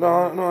old. No,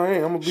 I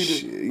ain't. I'm gonna be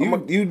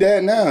the. You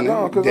dad now, nigga.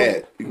 No, cause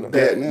dad.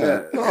 Dad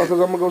now. No, cause I'm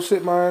gonna go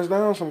sit my ass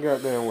down some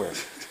goddamn way.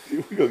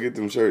 We gonna get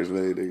them shirts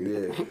made,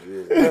 nigga.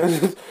 Yeah.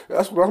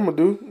 That's what I'm gonna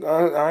do.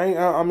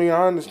 I mean,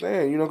 I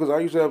understand, you know, cause I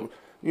used to have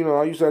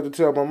to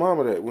tell my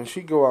mama that when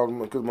she go out,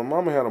 because my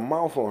mama had a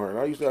mouth on her, and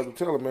I used to have to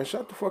tell her, man,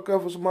 shut the fuck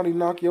up for somebody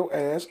knock your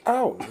ass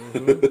out.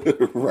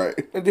 Right.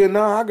 And then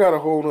now I got a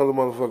whole nother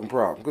motherfucking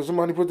problem, because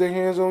somebody put their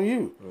hands on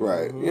you.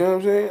 Right. You know what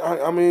I'm saying?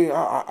 I mean,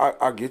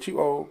 I get you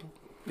old.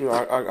 You know,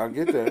 I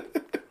get that.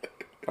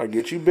 I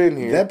get you been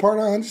here. That part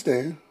I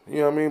understand. You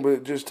know what I mean?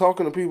 But just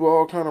talking to people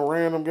all kind of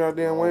random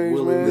goddamn ways,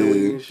 man. Yeah.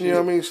 You know what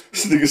I mean?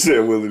 This nigga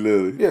said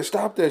willy-nilly. Yeah,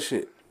 stop that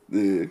shit.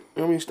 Yeah. You know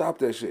what I mean? Stop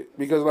that shit.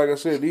 Because like I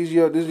said, this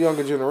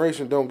younger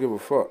generation don't give a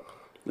fuck.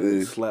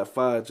 Yeah. Slap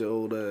fire at your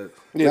old ass.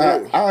 Yeah,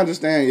 Now, I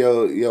understand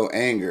your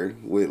anger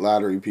with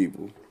lottery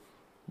people,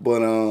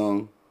 but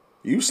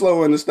you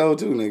slow in the stove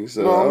too, nigga.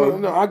 So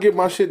no, I get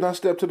my shit and I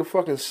step to the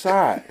fucking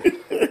side.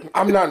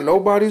 I'm not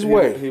nobody's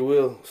way. He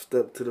will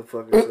step to the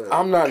fucking side.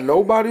 I'm not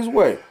nobody's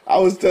way. I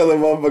was telling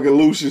motherfucking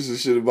Lucius and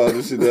shit about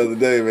this shit the other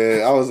day,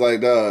 man. I was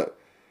like, dog,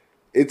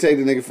 it take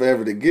the nigga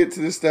forever to get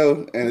to the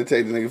stove, and it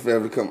take the nigga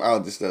forever to come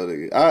out the stove,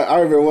 nigga. I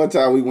remember one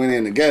time we went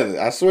in together.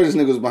 I swear this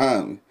nigga was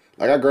behind me.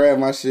 Like, I grabbed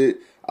my shit.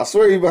 I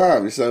swear he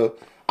behind me. So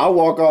I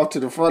walk off to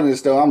the front of the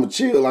stove. I'm going to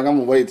chill. Like, I'm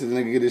going to wait till the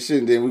nigga get his shit,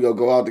 and then we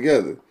go out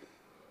together.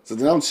 So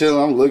then I'm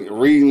chilling. I'm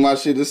reading my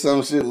shit or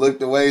some shit.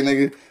 Looked away,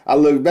 nigga. I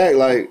look back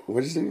like,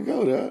 where this nigga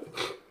go, dog?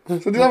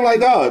 So then I'm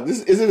like, dog,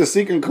 is it a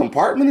secret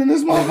compartment in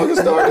this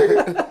motherfucking store,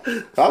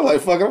 nigga? I was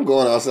like, fuck it, I'm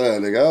going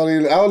outside, nigga.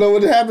 I don't know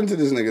what happened to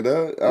this nigga,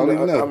 dog. I don't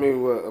even know. I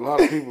mean, well, a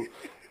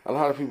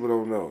lot of people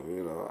don't know.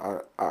 You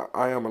know,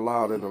 I am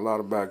allowed in a lot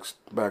of back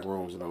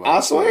rooms and a lot.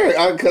 I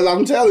swear, because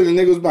I'm telling you, the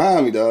nigga was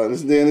behind me, dog.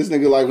 Then this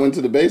nigga like went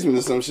to the basement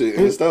or some shit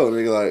in the store.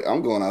 Nigga like,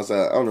 I'm going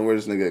outside. I don't know where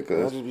this nigga at, I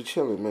cuz. just be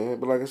chilling, man.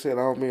 But like I said,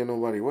 I don't be in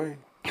nobody's way.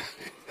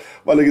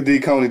 My nigga D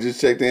Coney just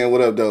checked in.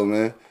 What up, though,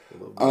 man?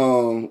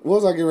 What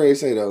was I getting ready to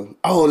say though?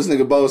 Oh, this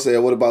nigga Bo said,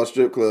 what about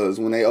strip clubs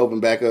when they open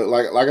back up?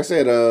 Like I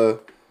said,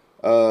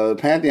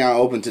 Pantheon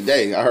opened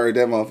today. I heard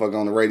that motherfucker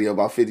on the radio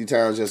about 50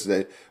 times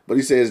yesterday. But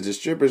he says the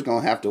strippers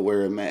gonna have to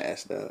wear a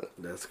mask, dog.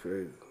 That's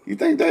crazy. You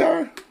think they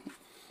are?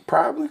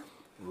 Probably.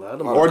 A lot of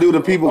them, Or do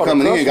the people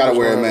coming in gotta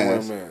wear a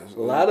mask?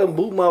 a lot of them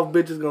boot mouth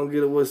bitches gonna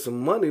get away with some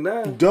money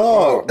now.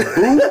 Dog,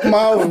 boot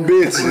mouth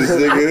bitches,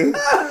 nigga.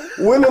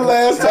 When the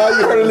last time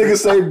you heard a nigga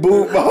say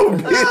boot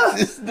mouth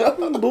bitches, dog?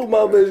 Boot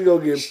mouth bitches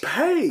gonna get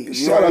paid.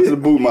 Shout out to the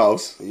boot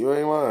mouths. You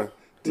ain't lying.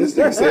 This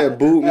nigga said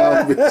boot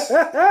mouth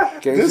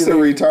bitch. This a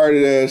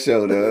retarded ass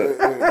show, dog.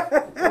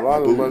 A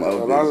lot of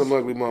them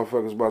ugly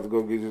motherfuckers about to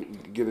go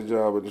get a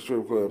job at the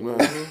strip club now.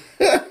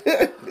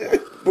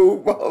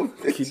 Boot mouth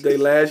bitch. Keep their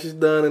lashes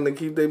done and they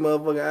keep their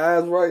motherfucking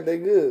eyes right, they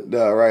good.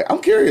 Nah, right.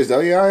 I'm curious though.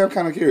 Yeah, I am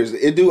kind of curious.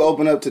 It do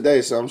open up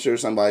today, so I'm sure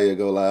somebody will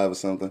go live or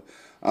something.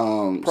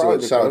 So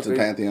shout out to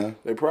Pantheon.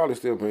 They probably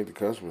still make the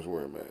customers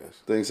wear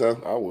masks. Think so?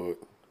 I would.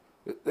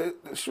 The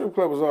strip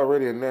club is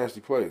already a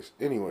nasty place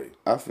anyway.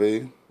 I feel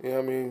you. You know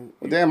what I mean?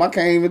 Well, damn, I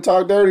can't even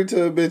talk dirty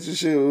to a bitch and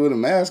shit with a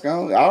mask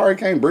on. I already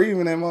can't breathe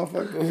in that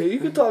motherfucker. Hey, you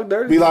can talk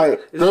dirty. Be like,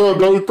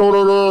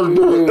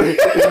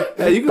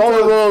 Hey, you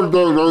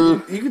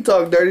can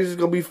talk dirty. It's just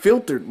gonna be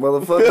filtered,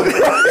 motherfucker.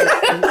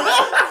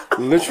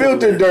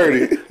 filtered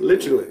dirty.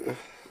 Literally.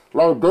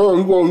 Like, damn,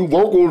 you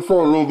woke on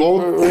something, little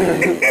boy.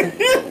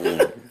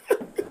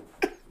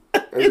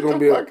 It's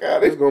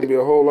gonna be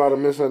a whole lot of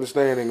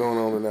misunderstanding going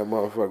on in that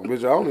motherfucker.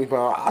 Bitch,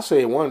 I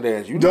say one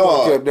dance. You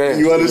dog, kept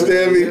dancing. you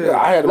understand me? Yeah,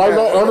 I had to like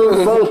that under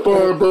the first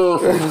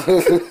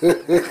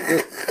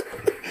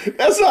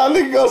That's how a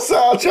nigga gonna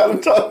sound trying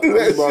to talk through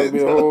that shit. There's about to be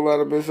a whole lot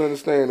of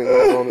misunderstanding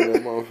going on in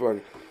that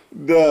motherfucker.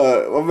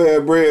 Dog, my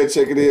man Brad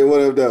checking in.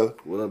 What up, though?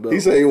 What up, though? He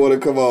said he want to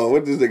come on.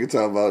 What this nigga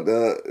talking about,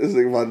 dog? This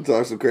nigga about to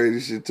talk some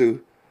crazy shit,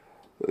 too.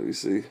 Let me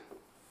see.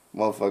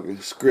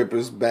 Motherfucking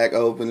scrippers back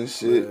open and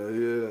shit.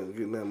 Yeah,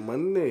 getting that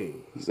money.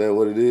 Is that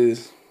what it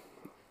is?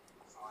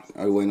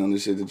 Are we waiting on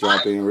this shit to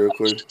drop in real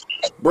quick?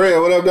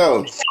 Brad, what up,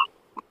 though?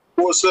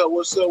 What's up?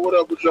 What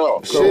up with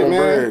y'all? Shit,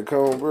 man. Come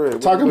on,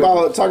 bread. Talking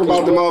about the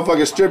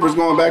motherfucking strippers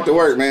going back to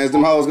work, man. Is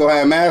them hoes gonna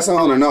have masks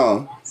on or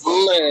no?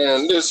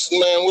 Man,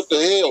 what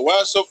the hell? Why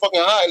it's so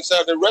fucking hot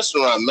inside the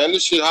restaurant, man?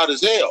 This shit hot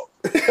as hell.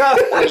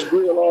 Let's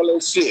grill all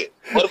that shit.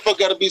 What the fuck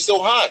gotta be so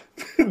hot?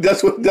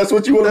 That's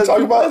what you want to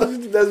talk about?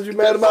 That's what you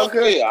mad about,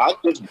 cuz? Yeah, I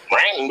just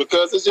ranting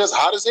because it's just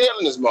hot as hell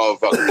in this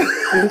motherfucker.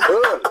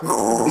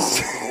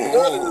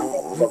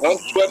 I'm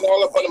sweating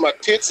all up under my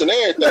tits and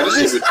everything.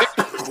 This shit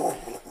ridiculous.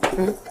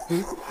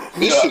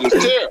 This shit is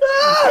terrible.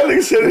 I think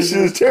this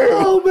shit is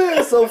terrible. Oh man,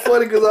 it's so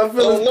funny because I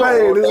feel his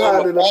pain. It's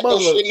hot in the mother.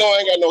 Shit, no, I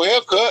ain't got no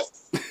haircut.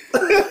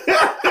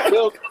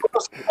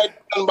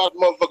 Tell about the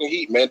motherfucking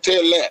heat, man.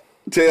 Tell that.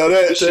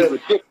 This shit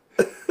ridiculous.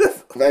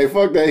 Hey,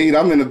 fuck that heat.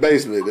 I'm in the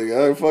basement,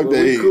 nigga. Fuck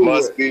that heat. Cool.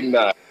 Must be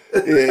nice.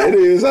 Yeah, it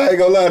is. I ain't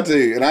gonna lie to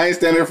you. And I ain't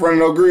standing in front of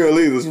no grill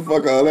either, so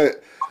fuck all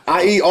that.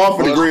 I eat off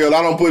of the grill.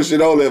 I don't put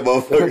shit on that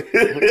motherfucker.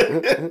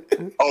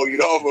 Oh, you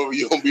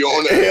don't be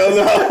on that? Hell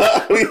no.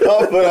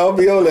 I don't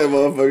be on that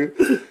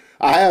motherfucker.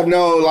 I have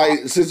known,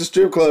 like, since the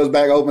strip club's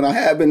back open, I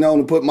have been known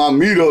to put my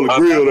meat on the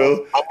grill,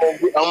 though. I'm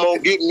gonna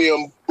get me a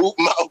boot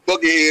mouth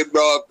buckethead,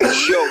 bro, for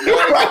sure.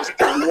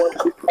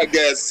 I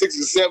got 6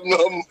 or 7 of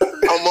them.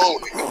 I'm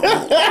on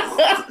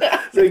it.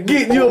 So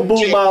get you a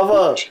boot mouth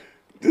up.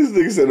 This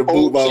nigga said a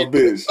boot mouth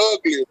bitch.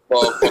 Ugly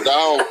motherfucker. I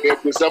don't care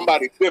if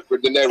somebody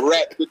different than that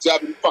rat bitch I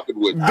be fucking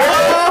with.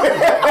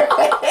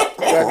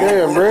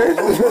 Goddamn, bro.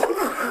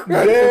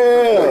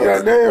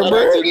 Goddamn, bro.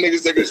 I like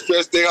niggas that can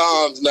stretch their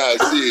arms now.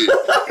 Shit.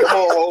 Come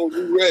on,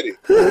 you ready?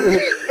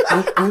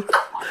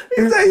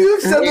 He said you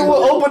accepted with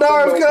open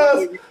arms,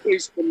 cuz.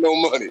 Ain't spend no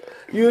money.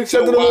 You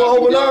accepted with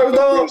open arms,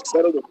 dog?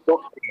 Settle the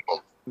fuck down.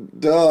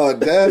 Dog,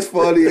 that's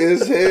funny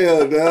as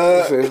hell,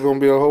 dog. It's gonna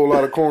be a whole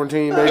lot of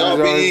quarantine babies Y'all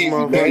out be here, easy,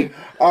 motherfucker. man.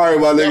 All right,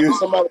 my Y'all niggas.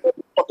 somebody that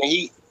fucking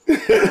heat.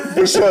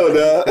 For sure,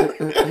 dog.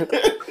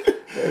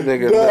 That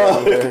nigga,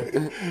 Dog.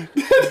 man.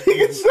 That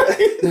nigga say,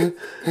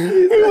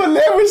 he would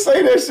never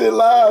say that shit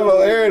live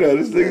on air, though.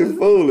 This nigga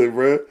fooling,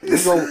 bro.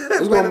 It's gonna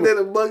Better than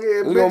a bucket.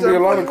 There's gonna be a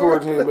lot of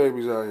quarantine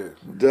babies out here.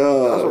 That's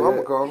Dog. what I'm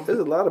gonna call them. There's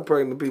a lot of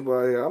pregnant people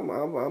out here.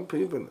 I'm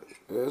peeping it.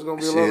 Yeah, it's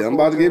gonna be a lot Shit, of I'm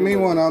about to get me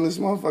quarantine one on this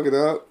motherfucker,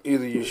 dog. babies.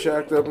 Either you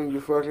shacked up and you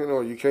fucking,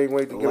 or you can't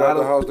wait to get lot out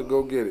the of- house to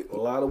go get it. A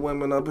lot of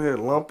women up here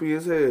lumpy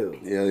as hell.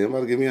 Yeah, I'm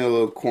about to get me a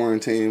little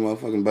quarantine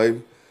motherfucking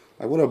baby.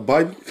 Like, what up,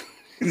 baby?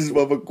 This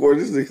motherfucking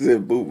quarantine. This nigga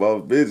said boot my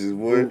bitches,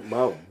 boy.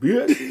 My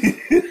bitch.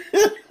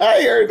 I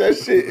ain't heard that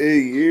shit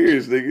in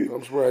years, nigga.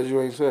 I'm surprised you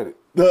ain't said it.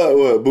 Dog,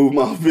 what? Boot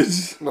my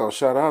bitches. No,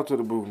 shout out to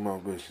the booth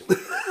mouth bitches.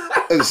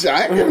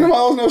 I ain't giving them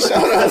all no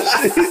shout out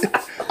shit.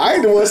 I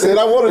ain't the one said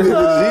I wanted it,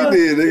 but she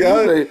did, You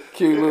nigga. say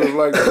cute little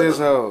like this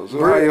house.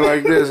 How you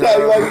like this How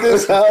you house? like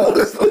this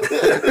house?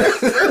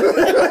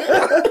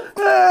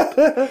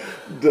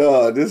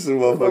 Dog, this is a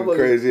motherfucking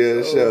crazy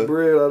ass show.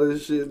 Bread all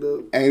this shit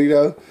though. And you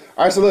know,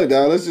 all right. So look,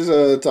 dog. Let's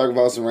just talk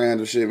about some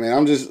random shit, man.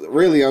 I've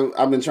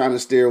been trying to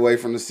steer away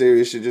from the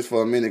serious shit just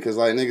for a minute, cause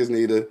like niggas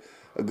need a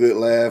good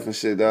laugh and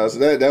shit, dog. So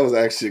that was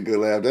actually a good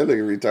laugh. That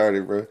nigga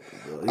retarded, bro.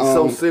 He's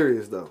so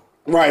serious though.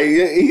 Right?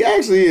 He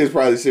actually is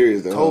probably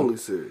serious though. Totally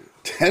serious.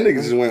 That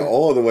nigga just went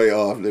all the way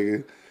off,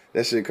 nigga.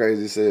 That shit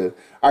crazy as hell.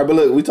 All right, but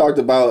look, we talked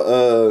about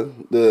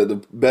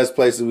the best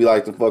places we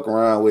like to fuck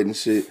around with and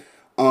shit.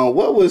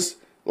 What was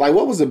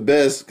the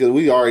best? Because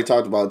we already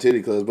talked about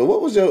titty clubs, but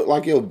what was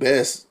your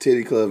best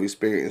titty club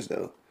experience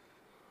though?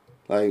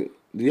 Like,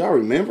 do y'all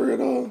remember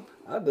it all?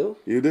 I do.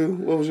 You do?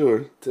 What was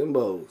yours?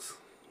 Timbos.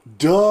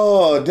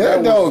 Dog,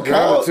 that don't Not a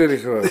count. titty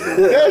club.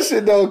 That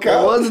shit don't That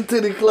count. was a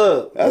titty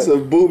club. That's a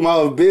boot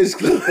mouth bitch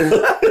club.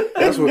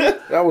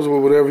 That was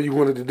whatever you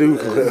wanted to do.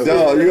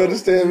 Dog, you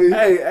understand me?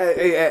 Hey,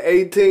 at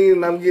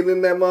 18, I'm getting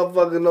in that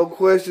motherfucker, no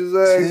questions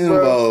asked,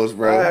 Timbos,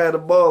 bro. I had a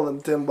ball in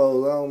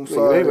Timbos. I'm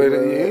sorry.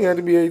 You ain't had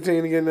to be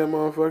 18 to get in that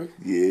motherfucker.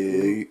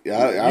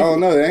 Yeah, I don't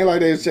know. It ain't like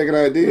they was checking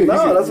ID.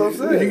 No, that's what I'm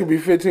saying. You could be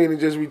 15 and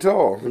just be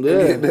tall. Yeah,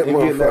 Get that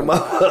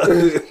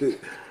motherfucker.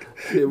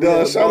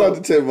 No, shout out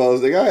to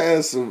Timbos. Like, I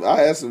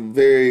had some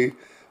very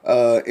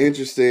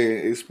interesting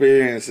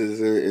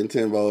experiences in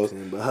Timbos.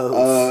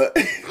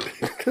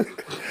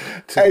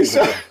 Hey,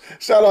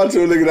 shout out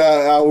to a nigga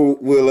that I will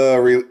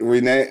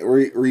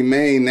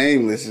remain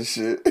nameless and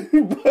shit.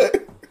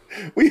 But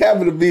we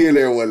happened to be in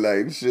there one night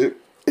and shit.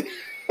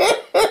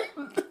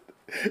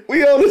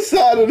 We on the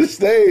side of the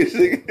stage,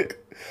 nigga.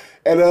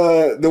 And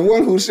the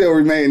one who shall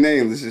remain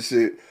nameless and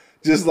shit,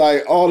 just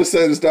like all of a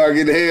sudden started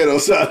getting head on the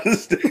side of the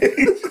stage.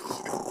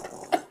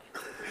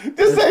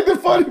 This ain't the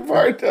funny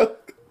part though.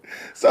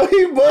 So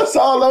he busts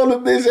all on the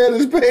bitch and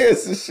his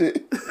pants and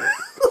shit.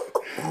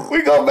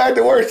 We go back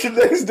to work the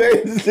next day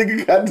and this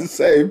nigga got the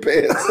same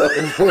pants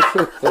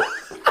on.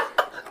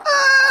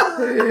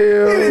 He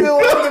didn't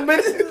wash the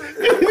bitches.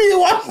 He didn't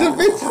wash the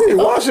bitches. He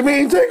wash them, he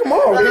ain't take them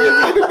off. He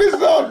didn't get the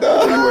bitches off,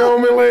 dog. He went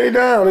home and laid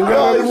down and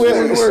got I his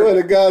went to swear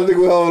work. to God, nigga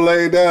went home and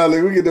laid down.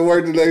 Like, we get to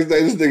work the next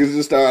day, this nigga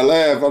just started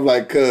laughing. I'm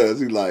like, cuz.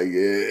 He like,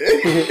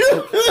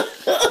 yeah.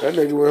 That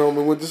nigga went home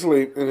and went to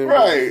sleep. And then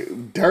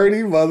Right.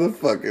 Dirty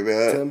motherfucker,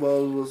 man.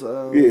 Timbos was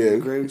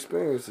great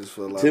experiences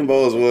for a lot.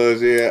 Timbos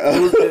was, yeah.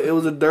 It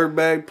was a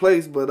dirtbag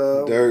place, but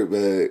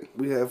Dirtbag.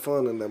 we had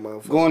fun in that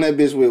motherfucker. Going that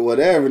bitch with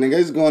whatever, nigga.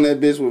 Just going that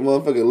bitch with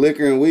motherfucking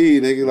liquor and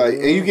weed, nigga. Like,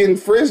 and you getting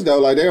frisked though.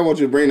 Like, they don't want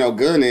you to bring no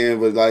gun in,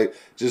 but like,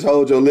 just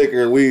hold your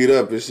liquor and weed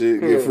up and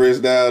shit. Get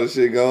frisked down and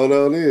shit going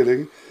on there,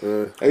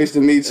 nigga. I used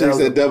to meet chicks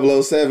at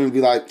 007 and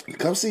be like,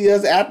 come see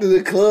us after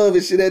the club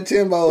and shit at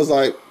Timbos.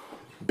 Like,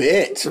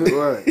 bet.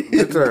 Right.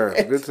 Good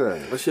time. Good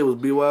time. That shit was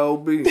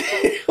BYOB.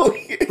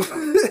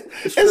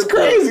 It's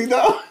crazy,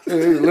 dog. Yeah,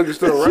 he was looking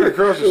store right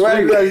across the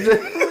Right street. back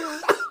there.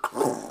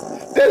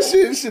 That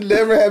shit should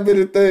never have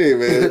been a thing,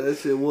 man. That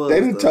shit was. They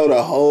done though. tore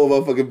the whole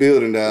motherfucking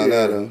building down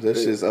now, though. That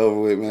shit's over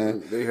with,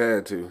 man. They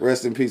had to.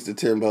 Rest in peace to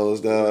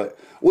Timbos, dog.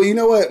 Well, you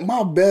know what?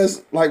 My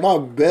best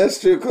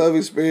strip club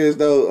experience,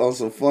 though, on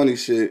some funny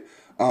shit.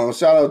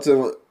 Shout out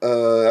to,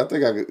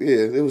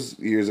 it was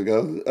years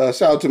ago.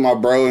 Shout out to my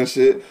bro and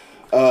shit.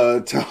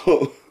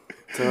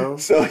 Tom.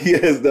 So,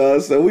 yes,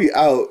 dog. So, we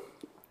out.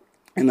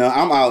 And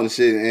I'm out and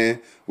shit, and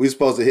we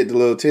supposed to hit the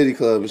little titty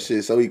club and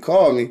shit. So, he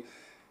called me.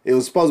 It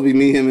was supposed to be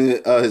me, him,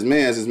 and his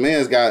mans. His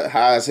mans got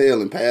high as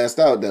hell and passed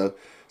out, though.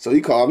 So,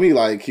 he called me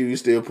like, Q, you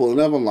still pulling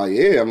up? I'm like,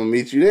 yeah, I'm going to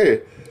meet you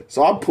there.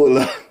 So, I pull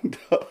up,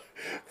 dog.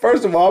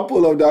 First of all, I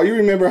pull up, dog. You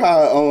remember how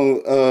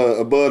on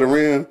Above the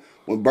Rim,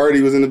 when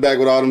Birdie was in the back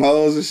with all them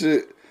hoes and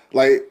shit?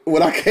 Like,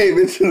 when I came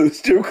into the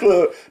strip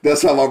club,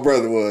 that's how my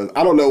brother was.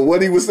 I don't know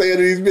what he was saying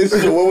to these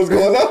bitches or what was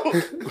going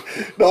on.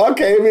 No, I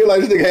came in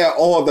like this nigga had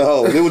all the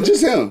hoes. It was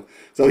just him.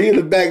 So he in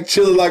the back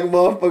chilling like a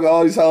motherfucker,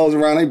 all these hoes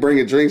around. They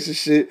bringing drinks and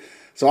shit.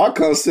 So I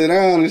come sit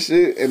down and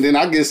shit, and then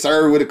I get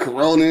served with a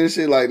Corona and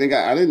shit. Like,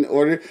 nigga, I didn't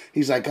order.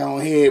 He's like, go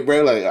ahead,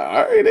 bro. Like,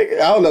 all right, nigga.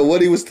 I don't know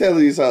what he was telling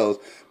these hoes.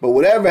 But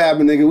whatever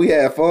happened, nigga, we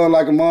had fun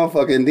like a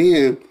motherfucker. And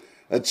then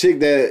a chick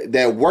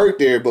that worked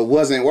there but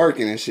wasn't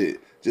working and shit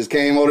just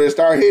came over there and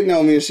started hitting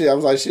on me and shit. I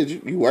was like,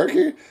 shit, you work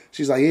here?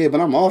 She's like, yeah, but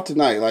I'm off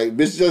tonight. Like,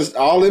 bitch, just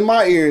all in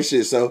my ear and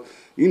shit. So,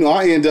 you know,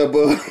 I end up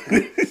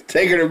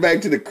taking her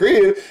back to the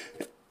crib.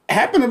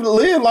 Happened to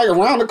live like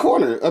around the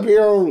corner up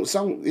here on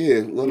some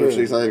little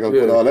streets. I ain't gonna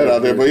put all that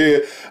out there, but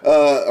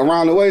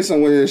around the way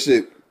somewhere and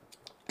shit.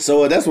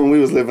 So that's when we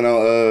was living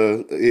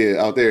on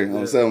out there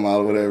on 7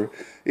 Mile or whatever.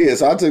 Yeah,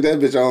 so I took that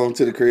bitch on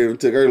to the crib and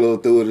took her little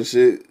through it and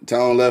shit.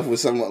 Tone left with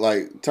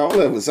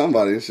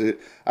somebody and shit.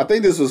 I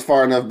think this was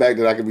far enough back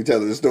that I could be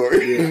telling the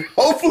story. Yeah.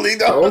 Hopefully,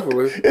 though.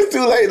 Hopefully. It's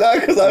too late now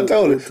because I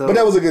told it. But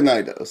that was a good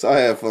night, though. So I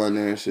had fun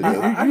there and shit. I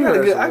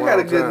got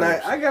a good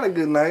night. I got a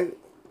good night.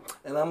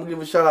 And I'm going to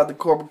give a shout out to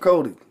Corporal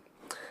Cody.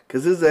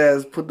 Because his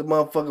ass put the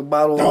motherfucking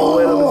bottle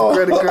on his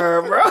credit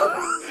card, bro.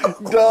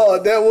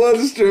 Dog, that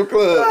was a strip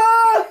club.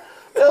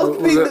 That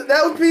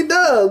was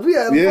P-Dubs. We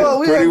had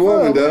fun. Pretty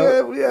woman,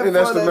 dog. We had and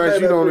that's the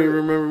night you don't even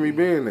remember me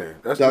being there.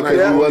 That's the night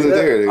you wasn't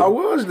there. I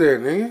was there,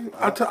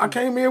 nigga. I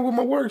came in with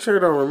my work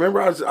shirt on.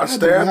 Remember, I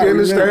stabbed in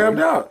and stabbed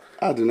out.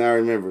 I do not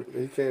remember.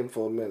 He came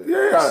for a minute.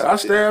 Yeah, I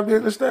stabbed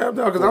in and stabbed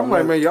out because I'm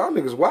like, man, y'all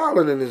niggas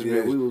wilding in this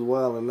bitch. We was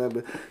wilding that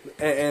bitch.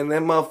 And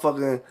that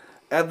motherfucking,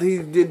 after he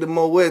did the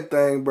Moet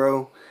thing,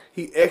 bro,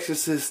 he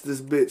exorcised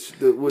this bitch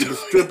with the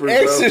strippers,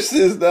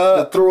 exorcist,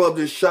 dog. The throw up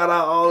just shot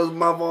out all his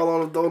mouth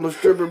all on the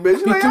stripper,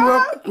 bitch.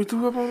 We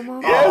threw up on the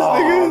mouth? Yes,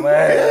 nigga.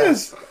 Man.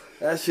 Yes.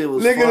 That shit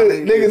was funny.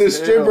 Nigga, the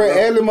stripper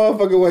and the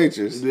motherfucking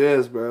waitress.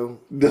 Yes, bro.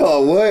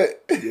 Dog,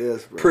 what?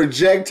 Yes, bro.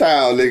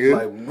 Projectile, nigga.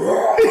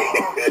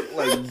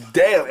 Like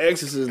damn,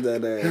 exorcist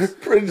that ass.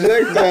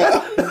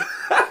 Projectile.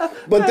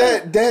 But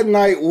that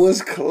night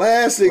was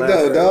classic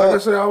though, dog. Like I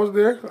said, I was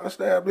there. I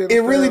stabbed in. It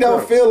really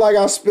don't feel like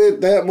I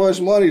spent that much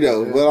money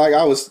though. Yeah. But like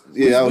I was,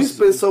 we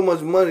spent so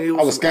much money. I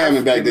was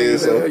scamming back then.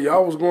 So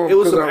y'all was going. It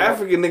was some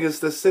African niggas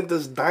that sent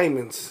us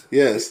diamonds.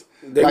 Yes.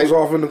 They was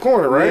off in the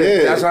corner, right?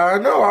 Yeah. That's how I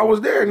know. I was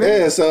there,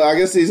 nigga. Yeah, so I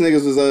guess these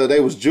niggas was they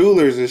was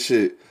jewelers and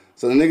shit.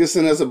 So the niggas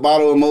sent us a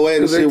bottle of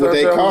Moet and shit with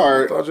their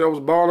card. Thought y'all was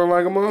balling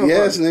like a motherfucker.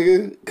 Yes,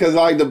 nigga. Cause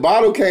like the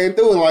bottle came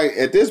through and like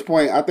at this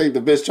point I think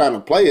the bitch trying to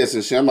play us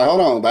and shit. I'm like,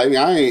 hold on, baby,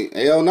 I ain't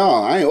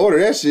order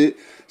that shit.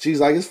 She's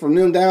like, it's from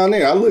them down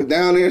there. I looked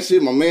down there and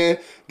shit. My man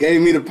gave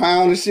me the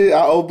pound and shit.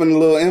 I opened the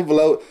little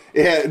envelope.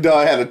 It had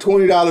a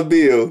 $20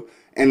 bill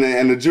and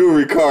the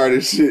jewelry card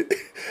and shit.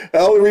 The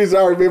only reason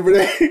I remember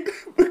that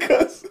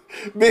because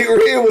Big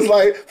Red was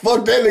like,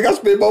 fuck that nigga, I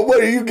spent my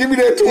money. You give me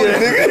that 20,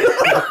 nigga.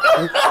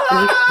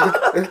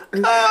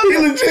 He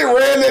legit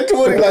ran that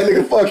 20 like,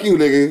 nigga, fuck you,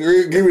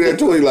 nigga. Give me that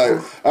 20 like,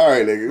 all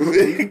right,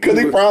 nigga. Because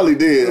he probably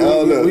did. I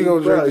don't know. We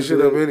gonna drink this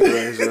shit up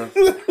anyway, so.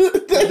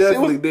 He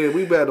definitely did.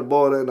 We had the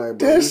ball that night,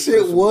 bro. That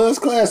shit was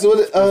class. All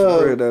that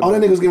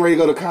niggas getting ready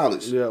to go to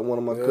college. Yeah, one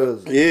of my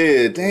cousins.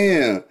 Yeah,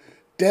 damn.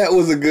 That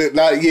was a good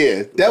night.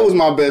 Yeah, that was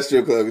my best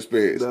strip club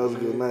experience. That was a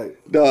good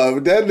night.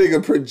 Dog, that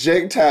nigga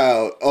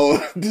projectile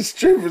on the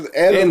strippers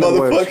and the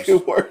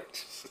motherfucking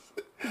works.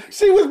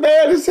 She was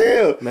mad as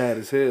hell. Mad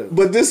as hell.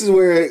 But this is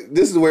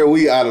where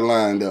we out of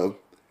line though.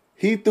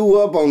 He threw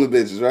up on the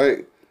bitches,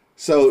 right?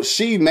 So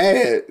she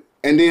mad,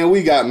 and then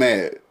we got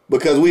mad.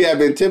 Because we had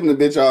been tipping the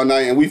bitch all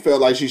night and we felt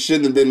like she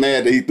shouldn't have been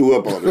mad that he threw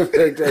up on her.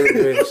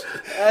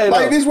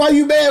 Like, bitch, why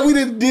you mad? We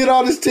did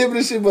all this tipping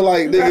and shit, but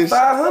like, nigga.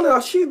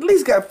 500. She at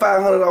least got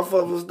 500 off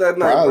of us that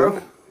night,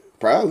 bro.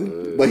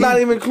 Probably. But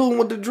not even including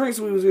with the drinks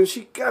we was in.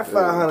 She got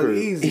 500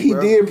 easy, He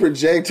bro. did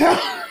projectile.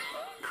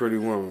 Pretty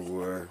woman,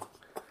 boy.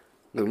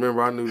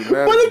 Remember, I knew the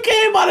matter. But it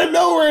came out of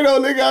nowhere, though,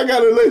 nigga. I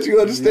gotta let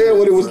you understand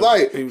what it was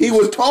like. He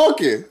was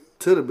talking.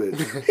 To the bitch.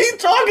 He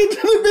talking to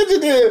the bitch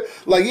and then,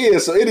 like, yeah,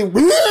 so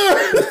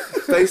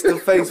face to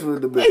face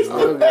with the bitch.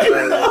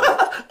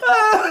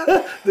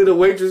 Then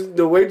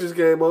the waitress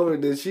came over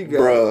and then she got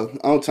Bruh,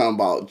 I'm talking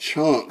about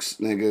chunks,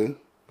 nigga.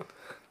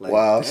 Like,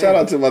 wow. damn. Shout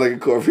out to my nigga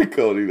Corporate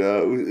Cody,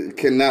 dog. We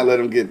cannot let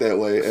him get that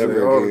way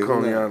ever all again. the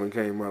Coney Island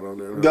came out on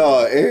that.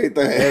 Dog,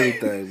 everything.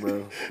 Everything,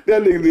 bro.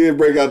 That nigga did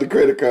break out the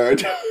credit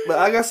card. But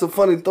I got some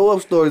funny throw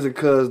up stories of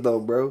cuz though,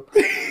 bro.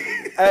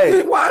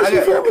 Hey, why is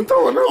your family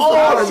throwing up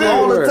all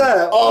the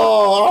time?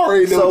 Oh, I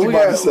already know what you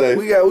about to say.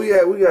 We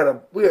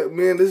got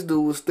me and this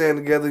dude was staying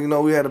together. You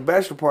know, we had a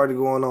bachelor party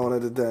going on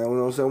at the time. You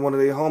know what I'm saying? One of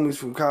their homies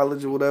from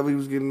college or whatever, he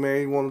was getting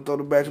married. He wanted to throw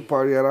the bachelor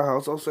party at our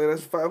house. I'm saying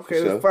that's fine.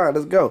 Okay, that's fine.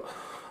 Let's go.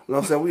 You know what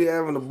I'm saying? We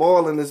having a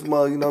ball in this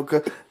mug. You know,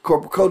 cause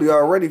Corporal Cody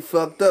already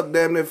fucked up.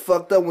 Damn near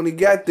fucked up when he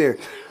got there.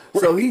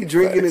 So he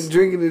drinking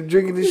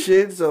and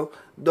shit. So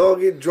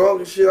dog get drunk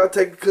and shit. I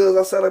take the cuz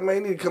outside like, man,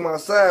 you need to come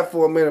outside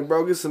for a minute,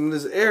 bro. Get some of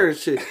this air and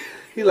shit.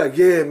 He like,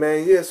 yeah,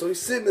 man, yeah. So he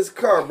sit in his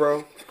car,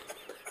 bro.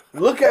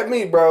 Look at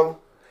me, bro.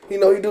 You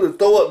know, he do the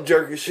throw up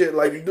jerk and shit.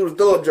 Like, you do the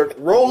throw up jerk.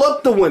 Roll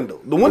up the window.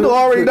 The window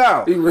already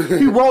down. He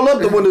roll up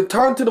the window,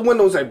 turn to the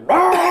window and say,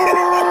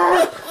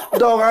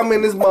 dog, I'm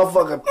in this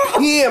motherfucker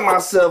peeing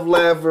myself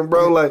laughing,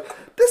 bro. Like,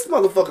 This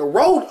motherfucker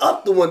rolled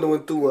up the window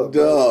and threw up.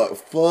 Dog,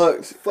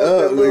 fucked Fuck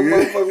up, that little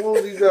nigga. motherfucker. What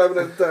was he driving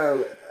at the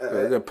time?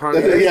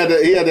 He had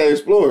that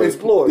Explorer.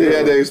 Explorer. He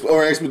had that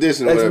Explorer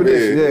Expedition.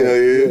 Expedition,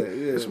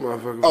 Yeah. This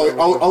motherfucker.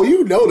 Oh,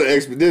 you know the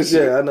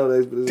Expedition. Yeah, I know the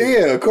Expedition.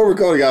 Damn, Corey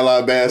Cody got a lot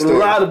of bad stories. A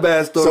lot of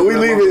bad stories. So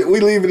we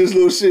leaving this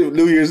little shit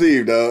New Year's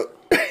Eve, dog.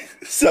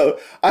 So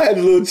I had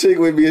a little chick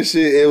with me and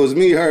shit. It was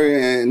me,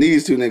 her, and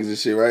these two niggas and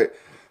shit, right?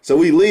 So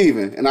we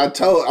leaving, and I'm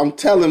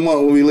telling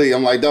one when we leave,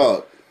 I'm like,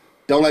 dog,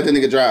 don't let that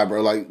nigga drive,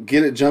 bro. Like,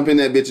 jump in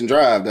that bitch and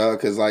drive, dog.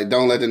 Cause like,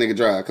 don't let that nigga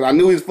drive. Cause I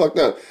knew he was fucked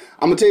up.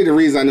 I'm gonna tell you the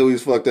reason I knew he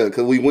was fucked up.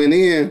 Cause we went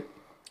in,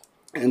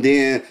 and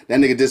then that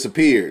nigga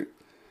disappeared.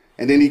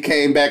 And then he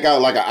came back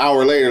out like an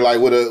hour later, like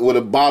with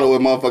a bottle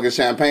of motherfucking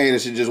champagne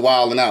and shit, just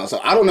wilding out. So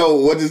I don't know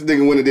what this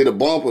nigga went and did a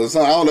bump or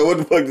something. I don't know what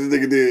the fuck this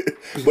nigga did.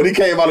 But he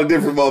came out a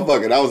different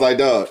motherfucker. And I was like,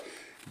 dog,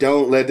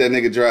 don't let that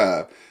nigga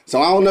drive. So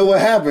I don't know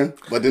what happened,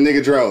 but the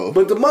nigga drove.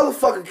 But the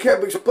motherfucker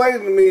kept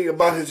explaining to me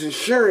about his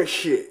insurance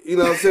shit. You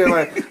know what I'm saying?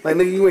 Like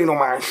nigga, you ain't on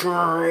my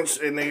insurance,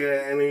 and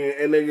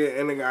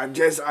nigga, I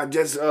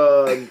just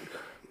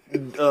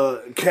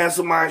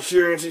cancel my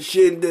insurance and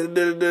shit. I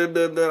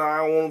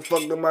don't want to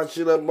fuck my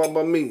shit up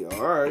by me.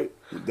 All right,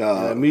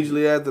 dog.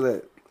 Immediately after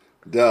that,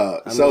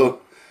 dog.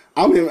 So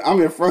I'm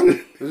in front of.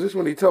 Is this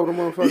when he told the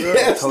motherfucker?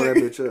 Yes, told that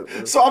bitch up.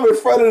 Bro. So I'm in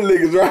front of the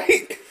niggas,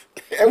 right?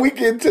 And we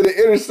get to the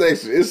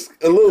intersection. It's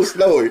a little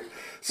snowy.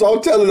 So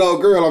I'm telling the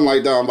old girl, I'm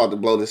like, dog, I'm about to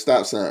blow this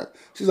stop sign.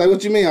 She's like,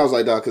 what you mean? I was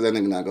like, dog, because that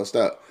nigga not going to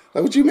stop.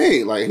 Like, what you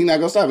mean? Like, he not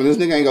going to stop. And this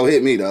nigga ain't going to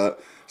hit me, dog.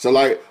 So,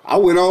 like, I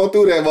went on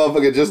through that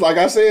motherfucker. Just like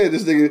I said,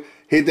 this nigga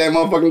hit that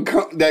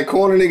motherfucking that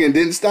corner nigga and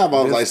didn't stop.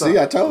 I was like, see,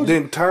 I told you.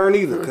 Didn't turn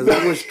either, because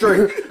I went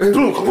straight.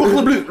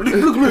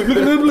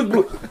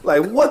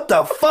 Like, what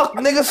the fuck,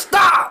 nigga?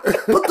 Stop!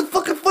 Put the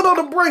fucking foot on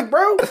the brake,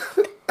 bro.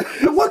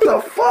 What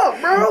the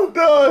fuck, bro?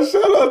 Dog,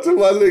 shout out to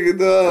my nigga,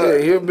 dog. Yeah,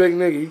 he a big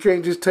nigga. You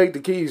can't just take the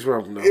keys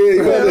from him, though.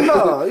 Yeah,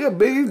 no, you're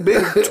big.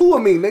 Two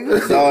of me,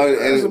 nigga. Dog,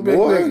 and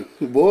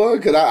boy,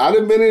 cause I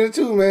done been in it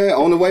too, man.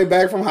 On the way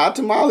back from Hot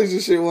Tamales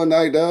and shit one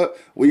night, dog.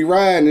 We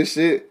riding and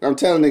shit. I'm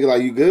telling nigga,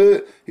 like, you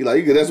good? He like,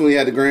 you good. That's when he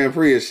had the Grand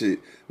Prix and shit.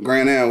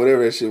 Grand Am,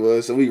 whatever that shit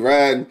was. So we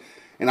riding,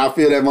 and I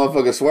feel that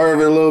motherfucker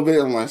swerving a little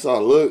bit. I'm like, so I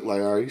look,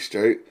 like, all right, he's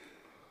straight.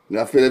 And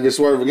I feel that bitch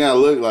swerve again. I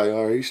look, like,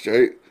 all right, he's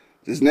straight.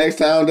 This next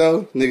time,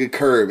 though, nigga,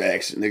 curb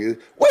action, nigga.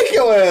 Wake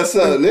your ass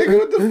up, nigga.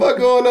 What the fuck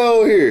going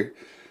on here?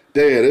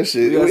 Damn, that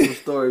shit. You got some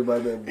story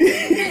about that boy.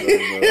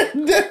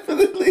 Yeah,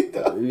 definitely,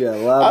 though. You got a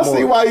lot more. I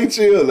see why you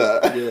chill now.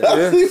 Yeah,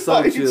 I see so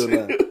why you chill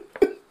now.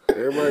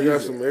 Everybody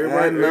got some.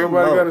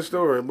 Everybody got a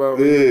story about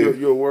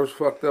your worst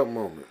fucked up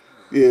moment.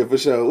 Yeah, for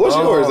sure. What's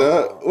yours,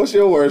 huh? What's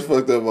your worst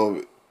fucked up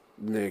moment?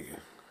 Nigga.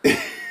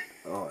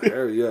 Oh,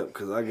 hurry up,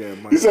 because I got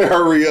mine. You say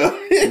hurry up.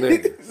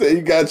 Nigga. You say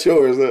you got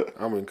yours, huh?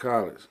 I'm in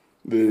college.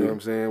 Yeah. You know what I'm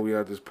saying? We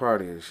at this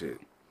party and shit.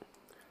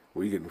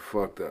 We getting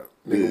fucked up.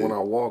 Nigga, when I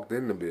walked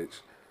in the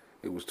bitch,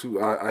 it was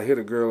I hit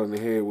a girl in the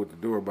head with the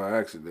door by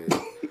accident.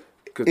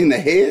 In the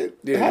head?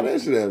 Yeah. How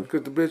that shit happen?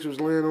 Because the bitch was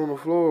laying on the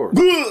floor.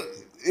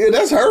 Yeah,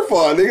 that's her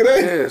fault, nigga.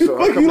 Yeah,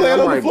 so you laying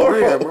on the floor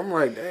damn. for? I'm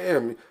like,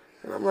 damn.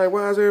 And I'm like,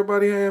 why is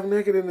everybody half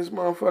naked in this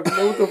motherfucker?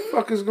 Man, what the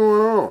fuck is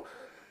going on?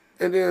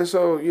 And then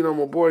so, you know,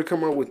 my boy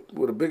come up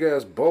with a big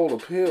ass bowl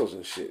of pills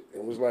and shit.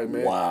 It was like,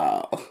 man,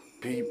 wow.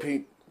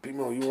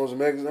 P-Mo, you want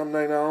some eggs? I'm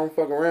like, no, I don't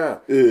fuck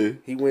around. Yeah.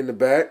 He went in the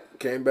back,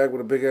 came back with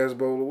a big ass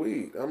bowl of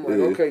weed. I'm like,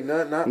 okay,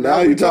 not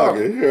now you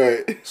talking,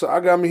 right? So I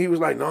got me. He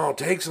was like, no,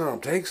 take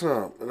some,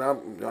 and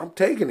I'm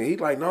taking it. He's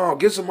like, no,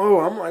 get some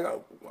more. I'm like,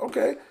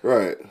 okay,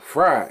 right,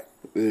 fried.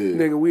 Yeah.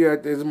 Nigga, we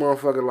at this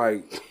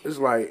motherfucker it's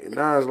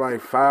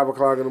like 5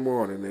 o'clock in the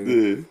morning,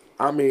 nigga. Yeah.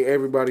 I mean,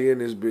 everybody in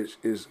this bitch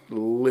is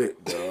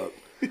lit, dog.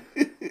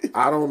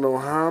 I don't know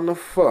how in the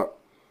fuck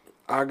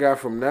I got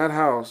from that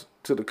house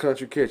to the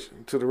country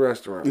kitchen, to the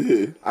restaurant.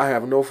 Yeah. I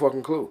have no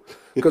fucking clue.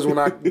 Because when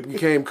I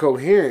became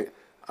coherent,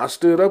 I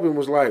stood up and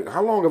was like,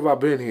 how long have I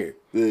been here?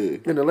 Yeah.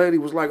 And the lady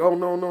was like, oh,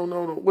 no.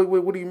 Wait,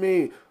 what do you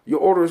mean? Your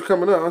order is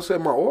coming up. I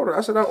said, my order?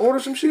 I said, I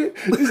ordered some shit?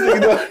 She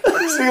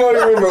don't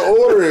even remember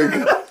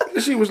ordering.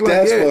 She was like,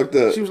 that's fucked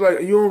up. She was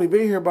like, you only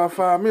been here about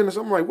 5 minutes.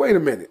 I'm like, wait a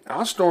minute.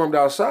 I stormed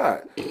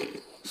outside.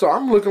 So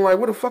I'm looking like,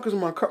 what the fuck is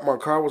my car? My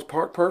car was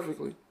parked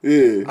perfectly.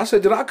 Yeah. I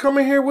said, did I come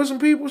in here with some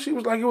people? She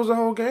was like, it was a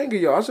whole gang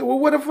of y'all. I said, well,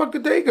 where the fuck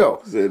did they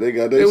go? Said they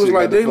got that it shit. Was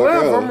like, they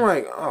left. Out. I'm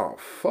like, oh,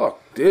 fuck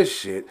this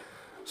shit.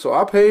 So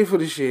I paid for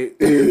the shit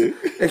and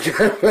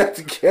came back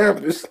to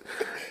campus.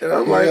 And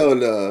I'm like,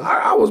 no.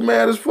 I was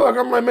mad as fuck.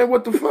 I'm like, man,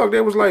 what the fuck? They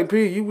was like,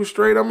 P, you was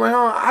straight. I'm like,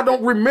 huh? I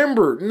don't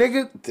remember,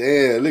 nigga.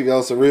 Damn, nigga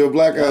on some real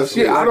blackout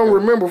shit. Yeah, I don't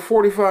remember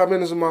 45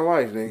 minutes of my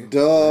life, nigga.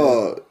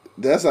 Dog,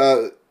 that's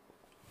how.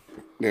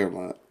 Never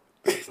mind.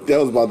 That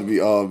was about to be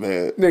all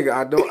bad. Nigga,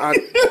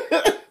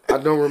 I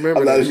don't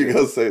remember that shit. You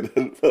gonna say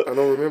that. I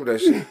don't remember that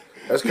shit.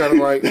 That's kind of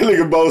like... That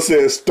nigga Bo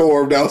said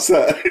stormed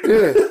outside.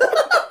 Yeah.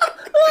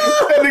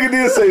 That nigga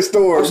did say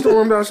stormed. I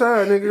stormed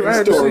outside, nigga.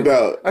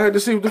 I had to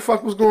see what the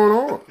fuck was going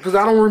on. Because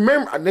I don't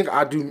remember. Nigga,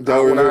 I do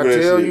not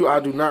remember. I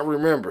do not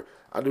remember.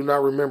 I do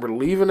not remember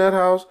leaving that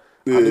house.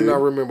 I do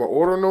not remember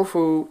ordering no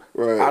food.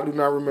 Right. I do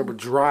not remember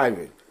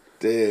driving.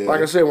 Damn.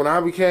 Like I said, when I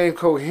became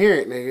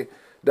coherent, nigga,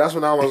 that's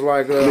when I was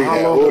like, nigga how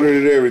had long? ordered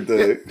and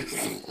everything.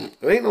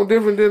 It ain't no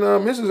different than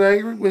Mrs.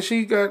 Angry when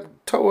she got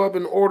towed up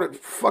and ordered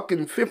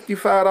fucking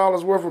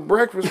 $55 worth of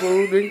breakfast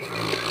food, nigga.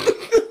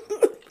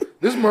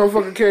 This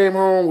motherfucker came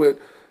home with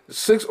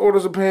 6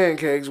 orders of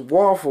pancakes,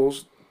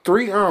 waffles,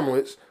 3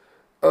 omelets.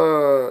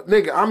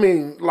 Nigga, I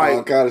mean, like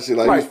all kind of shit,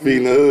 like you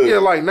feeding the hood. Yeah,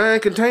 like 9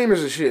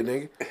 containers of shit,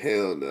 nigga.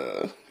 Hell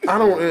no. I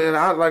don't, and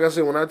I like I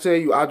said, when I tell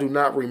you I do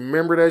not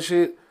remember that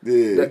shit,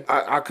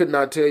 I could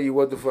not tell you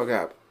what the fuck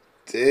happened.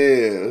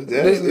 Damn,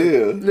 that's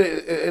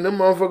And them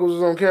motherfuckers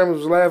was on camera,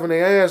 was laughing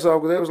their ass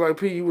off because they was like,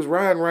 P, you was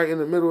riding right in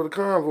the middle of the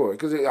convoy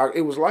because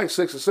it was like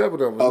 6 or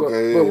 7 of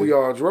us, but we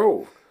all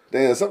drove.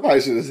 Damn, somebody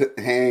should have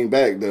hang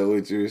back though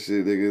with you and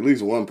shit, nigga. At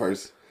least one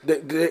person.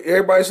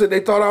 Everybody said they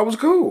thought I was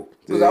cool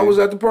because I was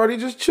at the party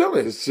just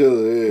chilling. Just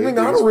chilling, yeah. Nigga,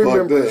 I don't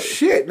remember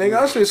shit, nigga.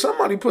 I said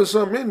somebody put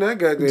something in that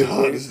goddamn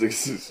thing. This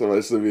nigga,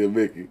 somebody sent me a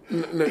Mickey.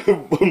 What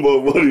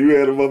do you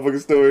had a motherfucking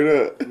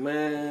story up?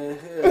 Man,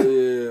 hell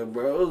yeah,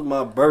 bro. It was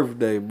my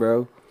birthday,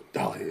 bro.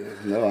 Oh yeah,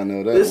 no, I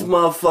know that. This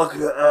one.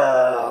 motherfucker,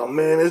 oh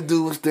man, this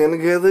dude was standing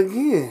together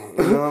again.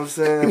 You know what I'm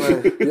saying?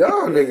 Like,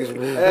 y'all niggas,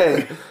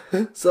 man.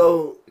 Hey,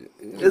 so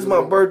it's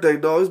my birthday,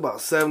 dog. It's about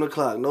 7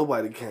 o'clock.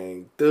 Nobody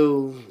came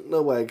through.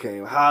 Nobody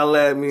came holler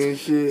at me and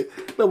shit.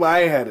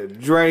 Nobody ain't had a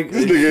drink.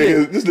 This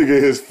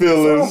nigga his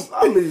feelings. So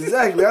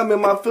I'm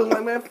in my feelings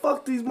like, man,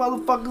 fuck these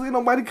motherfuckers. Ain't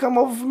nobody come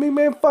over for me,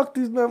 man. Fuck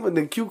these motherfuckers. And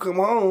then Q come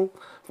home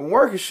from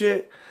work and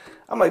shit.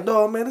 I'm like,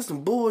 dog, man, this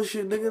some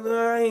bullshit, nigga.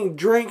 I ain't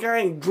drunk,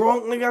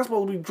 nigga. I'm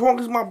supposed to be drunk.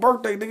 It's my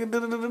birthday, nigga.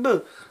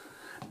 Da-da-da-da-da.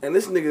 And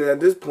this nigga at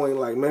this point,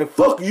 like, man,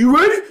 fuck, you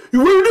ready?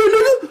 You ready,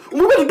 nigga?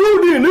 We better do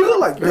it then, nigga.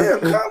 Like, damn,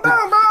 calm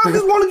down, bro. I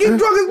just want to get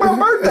drunk. It's my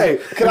birthday.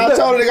 Cause I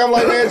told the nigga, I'm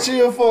like, man,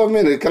 chill for a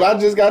minute. Cause I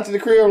just got to the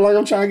crib, like,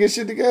 I'm trying to get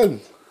shit together.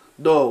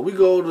 Dog, we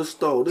go to the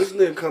store. This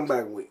nigga come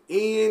back with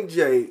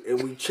Eeyanjae,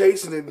 and we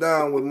chasing it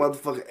down with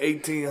motherfucking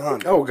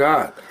 1800. Oh,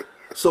 God.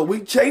 So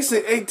we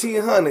chasing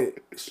 1800,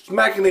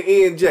 smacking the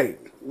Eeyanjae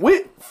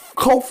with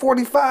Coke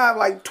 45,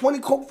 like 20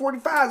 Coke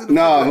 45s in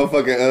the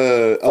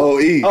motherfucking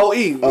OE. OE,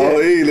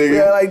 nigga. We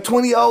had like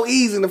 20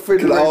 OEs in the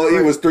refrigerator.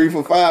 OE was 3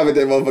 for $5 at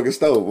that motherfucking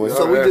stove, boy.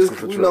 So we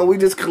just, we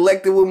just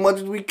collected as much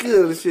as we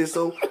could and shit.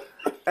 So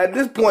at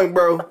this point,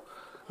 bro,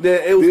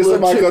 then it was Did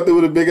somebody come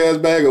through with a big ass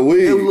bag of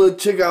weed? It was a little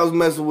chick I was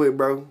messing with,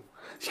 bro.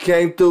 She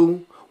came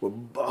through with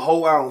a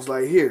whole ounce,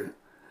 like here.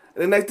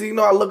 And the next thing you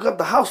know, I look up,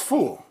 the house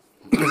full.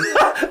 No,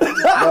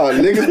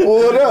 niggas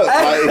pulled up.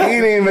 Like,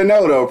 he didn't even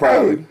know though,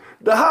 probably.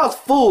 The house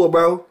full,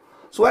 bro.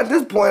 So at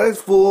this point, it's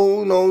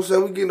full. You know what I'm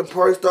saying? We getting the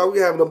party started. We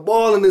having a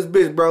ball in this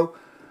bitch, bro.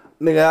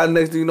 Nigga,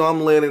 next thing you know,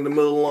 I'm laying in the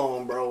middle of the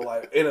lawn, bro.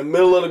 Like, in the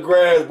middle of the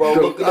grass, bro.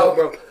 Looking up,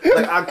 bro.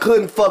 Like, I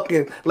couldn't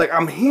fucking... Like,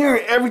 I'm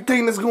hearing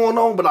everything that's going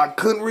on, but I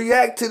couldn't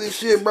react to this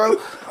shit, bro.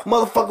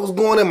 Motherfucker was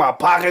going in my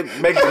pocket,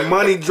 making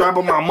money,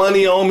 dropping my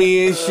money on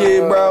me and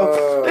shit,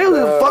 bro. They was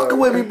just fucking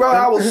with me, bro.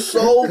 I was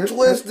so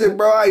twisted,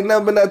 bro. I ain't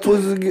never been that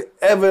twisted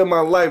ever in my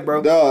life,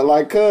 bro. Dog,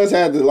 like, cuz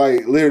had to,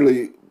 like,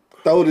 literally...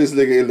 throw this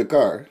nigga in the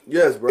car.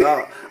 Yes,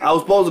 bro. I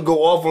was supposed to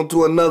go off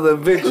onto another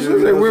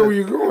adventure. Where were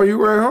you going?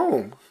 You ran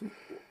home.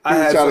 I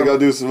had trying to go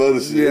do some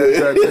other shit.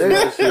 Yeah,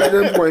 at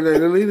that point, they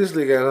leave this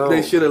nigga at home.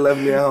 They should have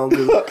left me at home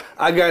because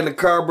I got in the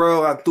car,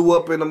 bro. I threw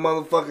up in the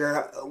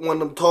motherfucking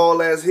one of them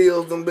tall ass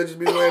heels. Them bitches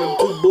be wearing them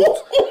 2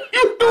 boots.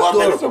 You threw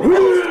up in some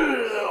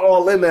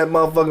all in that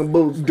motherfucking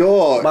boots.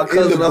 Dog, my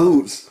cousin in the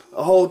boots.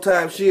 The whole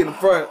time she in the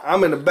front,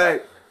 I'm in the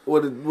back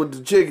with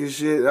the chick and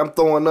shit. I'm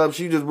throwing up.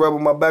 She just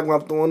rubbing my back when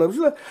I'm throwing up.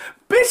 She's like,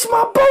 bitch,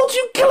 my boots.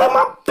 You killing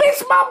my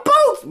bitch, my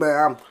boots.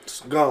 Man, I'm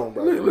just gone,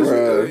 bro.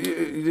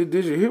 Listen,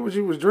 did you hear what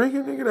you was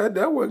drinking, nigga?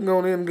 That wasn't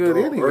going to end good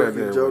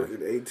anyway.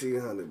 Joking,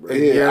 1800, bro.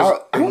 Yeah,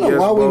 I don't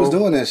know why we was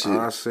doing that shit.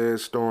 I said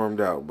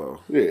stormed out, bro.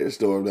 Yeah,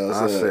 stormed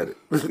outside. I said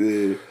it.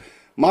 Yeah.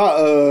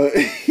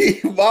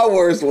 My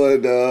worst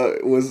one,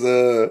 dog, was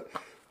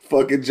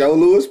fucking Joe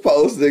Louis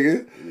Post,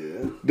 nigga.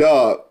 Yeah.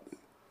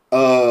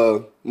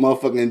 Dog,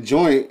 motherfucking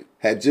Joint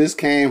had just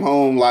came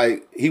home,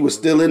 like, he was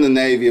still in the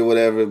Navy or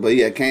whatever, but he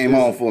had came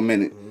home for a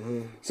minute.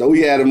 Mm-hmm. So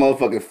we had a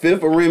motherfucking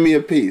 5th of Remy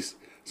apiece.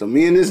 So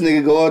me and this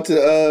nigga go out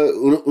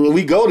to,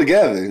 we go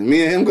together.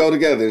 Me and him go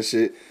together and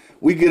shit.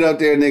 We get up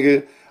there,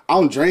 nigga.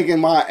 I'm drinking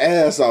my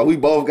ass off. We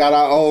both got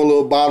our own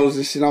little bottles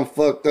and shit. I'm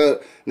fucked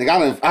up.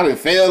 Nigga, I done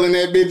fail in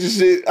that bitch and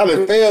shit. I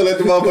done fail at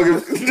the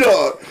motherfucking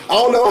dog. I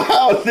don't know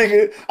how,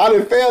 nigga. I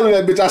done fail in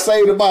that bitch. I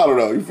saved the bottle,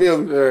 though. You feel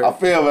me? Yeah. I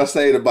failed, but I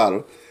saved the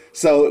bottle.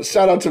 So,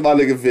 shout out to my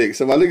nigga Vic.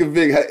 So, my nigga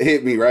Vic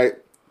hit me, right?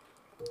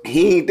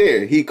 He ain't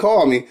there. He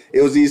called me.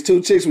 It was these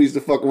 2 chicks we used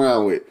to fuck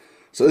around with.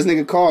 So, this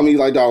nigga called me,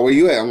 like, dog, where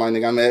you at? I'm like,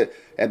 nigga, I'm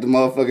at the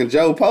motherfucking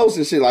Joe Post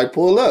and shit. Like,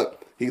 pull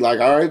up. He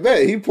like, all right,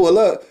 bet. He pull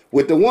up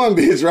with the one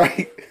bitch,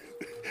 right?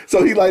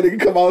 So, he like, nigga,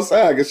 come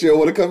outside because she don't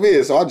want to come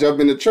in. So, I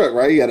jump in the truck,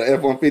 right? He had an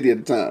F-150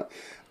 at the time.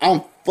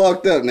 I'm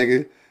fucked up,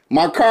 nigga.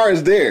 My car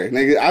is there,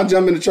 nigga. I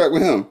jump in the truck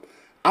with him.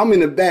 I'm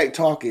in the back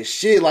talking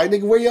shit. Like,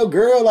 nigga, where your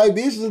girl? Like,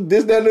 bitch,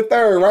 this, that, and the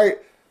third, right?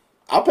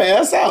 I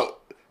pass out.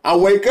 I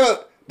wake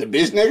up. The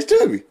bitch next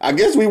to me. I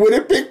guess we went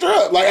and picked her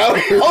up. Like, I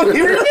don't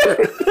even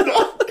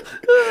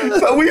remember.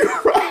 So we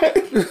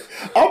ride.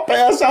 I'll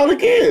pass out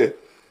again.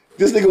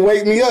 This nigga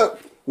wake me up.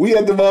 We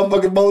at the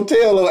motherfucking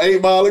motel on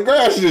 8 Mile and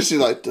Grass and shit.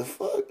 Like, the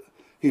fuck?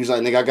 He was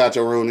like, nigga, I got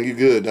your room. Nigga, you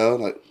good, dog?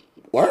 I'm like,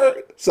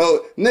 word?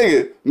 So,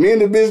 nigga, me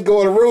and the bitch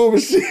go in the room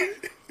and shit.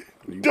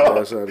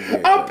 Pass out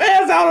again, I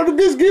pass out on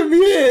the bitch give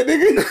me head,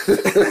 nigga.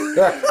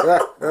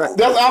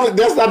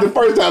 That's not the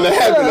first time that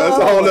happened. That's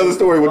a whole other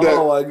story with that.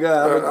 Oh my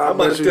god! I'm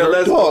about to tell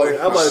that story.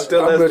 I'm about to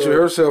tell that story. I bet you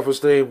her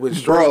self-esteem went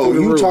straight Bro, through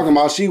the you roof. talking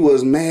about she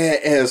was mad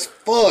as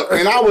fuck,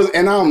 and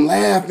I'm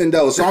laughing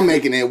though, so I'm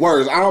making it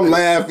worse. I'm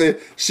laughing.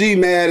 She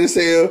mad as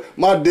hell.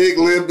 My dick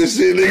limp and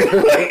shit,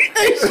 nigga.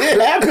 Ain't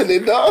shit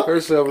happening, dog. Her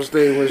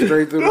self-esteem went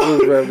straight through the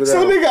roof after that.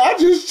 So nigga, I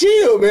just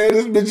chill, man.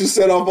 This bitch just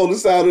set off on the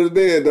side of the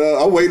bed,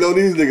 dog. I'm waiting on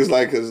these niggas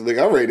like, cause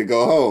nigga, I'm ready to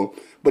go home.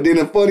 But then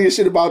the funniest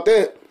shit about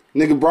that,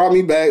 nigga brought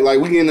me back. Like,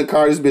 we get in the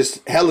car, this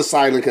bitch hella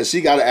silent because she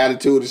got an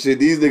attitude and shit.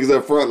 These niggas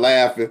up front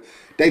laughing.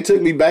 They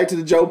took me back to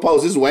the Joe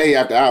Post. This is way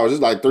after hours.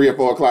 It's like 3 or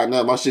 4 o'clock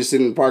now. My shit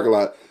sitting in the parking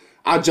lot.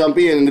 I jump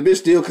in and the bitch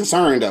still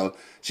concerned though.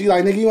 She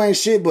like, nigga, you ain't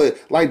shit,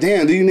 but like,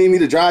 damn, do you need me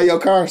to drive your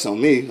car? So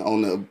me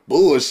on the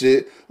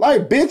bullshit.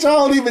 Like, bitch, I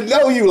don't even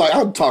know you. Like,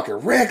 I'm talking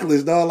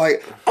reckless, dog.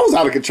 Like, I was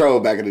out of control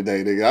back in the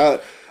day,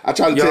 nigga. I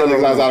tried to tell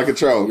niggas I was out of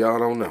control. Y'all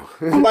don't know.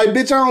 I'm like,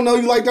 bitch, I don't know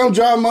you. Like, don't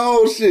drive my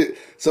own shit.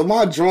 So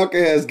my drunk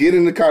ass get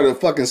in the car to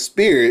fucking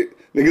Spirit.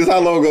 Niggas, how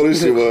long ago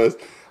this shit was.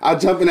 I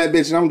jump in that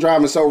bitch and I'm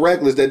driving so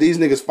reckless that these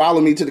niggas follow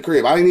me to the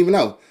crib. I didn't even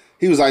know.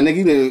 He was like,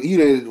 nigga, you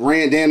done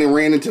ran down and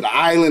ran into the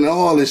island and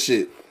all this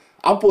shit.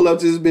 I pull up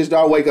to this bitch,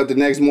 dog, wake up the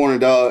next morning,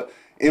 dog,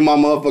 in my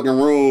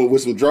motherfucking room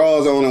with some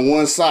drawers on and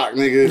one sock,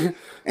 nigga.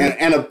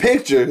 and a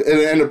picture,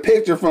 and a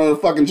picture from the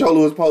fucking Joe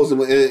Louis Post.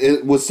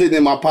 It was sitting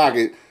in my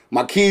pocket.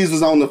 My keys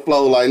was on the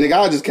floor, like, nigga,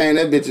 I just came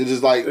that bitch and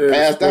just, like,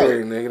 passed out.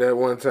 Nigga, that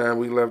one time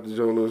we left the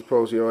Joe Louis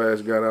Post, your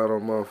ass got out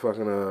on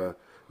motherfucking,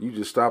 you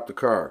just stopped the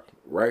car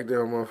right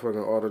there on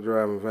motherfucking auto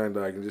driving Van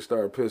Dyke and just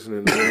started pissing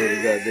in the middle of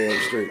the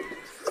goddamn street.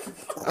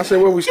 I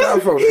said, where we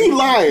stopped for? He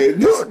lying.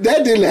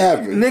 That didn't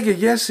happen. Nigga,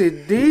 yes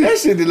it did. That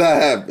shit did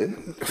not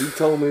happen. He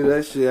told me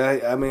that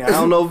shit. I mean, I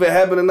don't know if it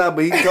happened or not,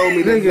 but he told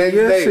me that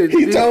next day.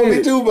 He told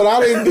me too, but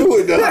I didn't do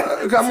it though.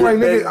 I'm like,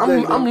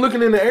 nigga, I'm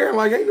looking in the air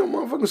like, ain't no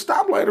motherfucking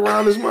stoplight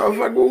around this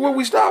motherfucker. What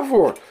we stopped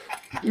for?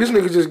 This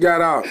nigga just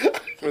got out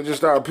and just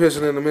started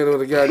pissing in the middle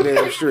of the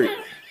goddamn street.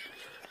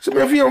 So,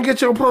 man, if you don't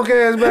get your punk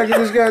ass back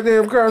in this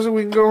goddamn car so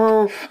we can go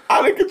home.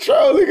 Out of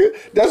control, nigga.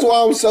 That's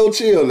why I'm so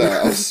chill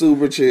now. I'm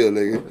super chill,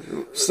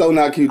 nigga. So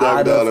not cute,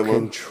 dog. Out of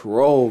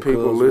control.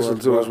 People listen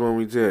to us when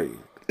we tell you.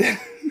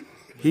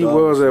 He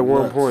was at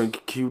one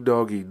point cute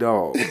doggy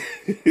dog.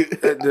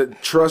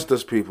 Trust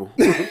us, people.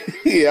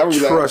 Yeah, I'm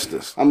trust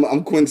us.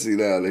 I'm Quincy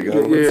now, nigga.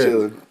 I'm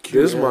chilling.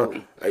 This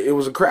month, it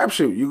was a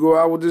crapshoot. You go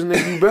out with this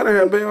nigga, you better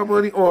have bail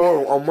money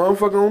or a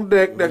motherfucker on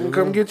deck that can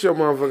come get your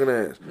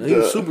motherfucking ass. He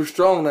was super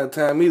strong that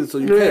time either, so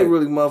you can't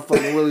really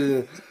motherfucking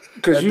really.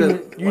 Because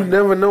you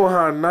never know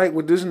how a night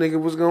with this nigga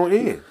was going to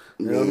end.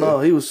 Hell no,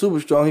 he was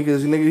super strong.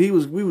 Because we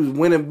was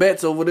winning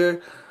bets over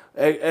there.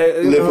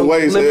 Lifting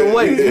weights.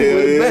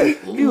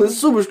 He was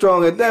super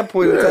strong at that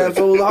point in time,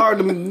 so it was hard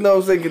to,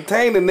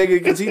 contain the nigga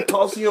because he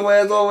tossing your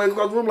ass all the way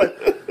across the room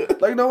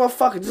like, no,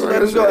 fuck it, just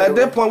let him go. At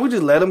that point, we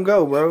just let him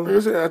go, bro.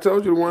 I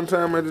told you the one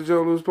time at the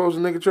Joe Louis Post, a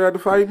nigga tried to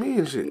fight me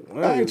and shit.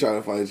 I ain't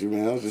trying to fight you,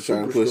 man. I was just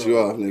trying to push you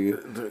off,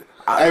 nigga.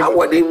 I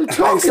wasn't even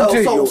talking to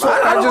you. So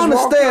I don't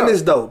understand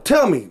this though.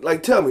 Tell me,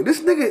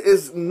 this nigga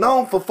is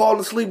known for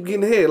falling asleep,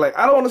 getting head. Like,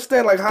 I don't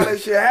understand how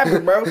that shit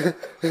happened, bro.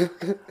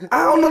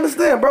 I don't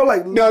understand, bro.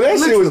 Like, no, that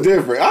shit was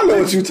different. I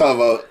know what you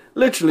talking about.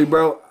 Literally,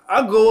 bro.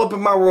 I go up in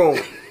my room.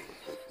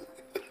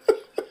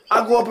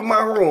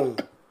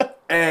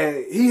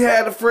 And he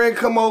had a friend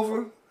come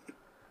over,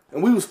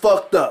 and we was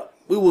fucked up.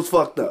 We was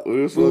fucked up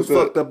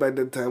at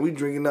that time. We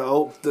drinking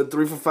the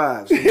 3 for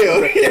 5s.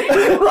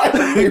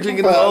 Right. We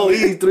drinking the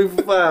OE 3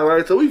 for 5,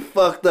 right? So we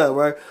fucked up,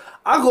 right?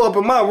 I go up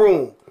in my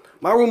room.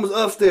 My room is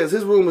upstairs.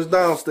 His room is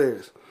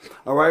downstairs.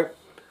 All right?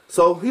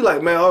 So he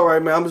like, man, all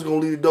right, man, I'm just going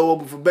to leave the door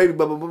open for baby,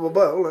 blah, blah, blah, blah,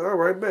 blah. I'm like, all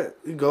right, bet.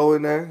 He go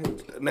in there.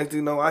 Next thing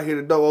you know, I hear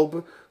the door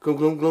open. Gloom,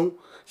 gloom, gloom.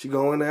 She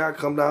go in there. I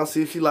come down,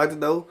 see if she locked the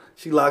door.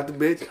 She locked the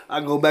bitch. I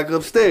go back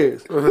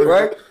upstairs,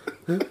 right?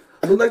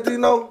 So next thing you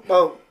know,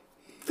 about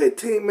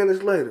 15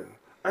 minutes later,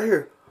 I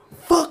hear,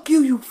 fuck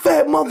you, you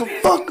fat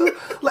motherfucker.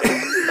 Like,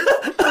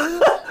 I'm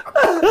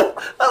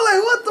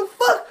like, what the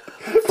fuck?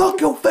 Fuck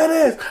your fat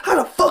ass. How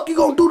the fuck you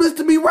gonna do this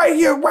to me right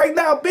here, right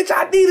now, bitch?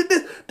 I needed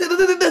this.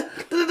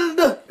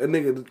 And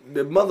nigga,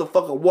 the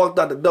motherfucker walked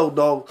out the door,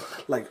 dog.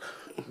 Like,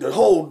 the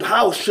whole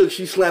house shook.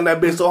 She slammed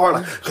that bitch so hard,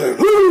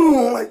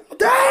 I'm like,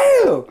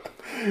 damn.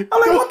 I'm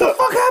like, what the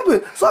fuck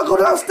happened? So I go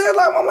downstairs,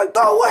 I'm like,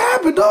 dog, what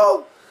happened,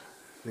 dog?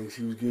 Think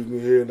she was giving me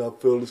head and I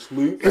fell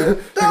asleep. No,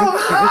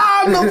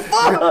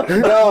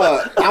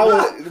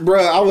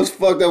 I was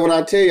fucked up when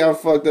I tell you I'm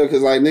fucked up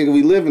because, like, nigga,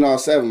 we live in all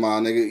 7 Mile,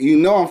 nigga. You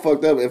know I'm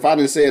fucked up. If I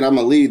didn't say it, I'm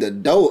gonna leave the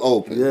door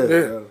open.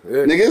 Yeah.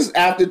 Nigga, it's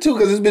after 2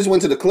 because this bitch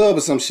went to the club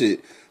or some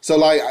shit. So,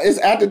 like, it's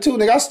after 2,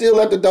 nigga. I still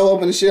left the door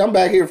open and shit. I'm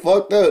back here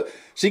fucked up.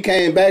 She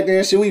came back there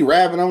and shit. We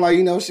rapping. I'm like,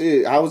 you know,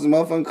 shit. I was in the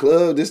motherfucking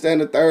club, this, that,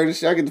 and the third and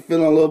shit. I get to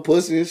feeling a little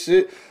pussy and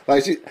shit.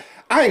 Like,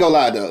 I ain't gonna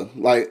lie though.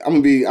 Like,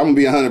 I'm gonna be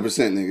 100%,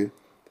 nigga.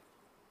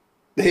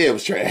 The head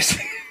was trash.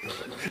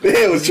 The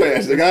head was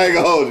trash, nigga. I ain't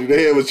gonna hold you. The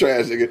head was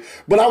trash, nigga.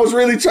 But I was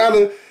really trying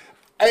to.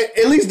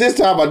 At least this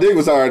time, my dick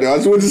was hard though. I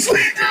just went to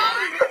sleep.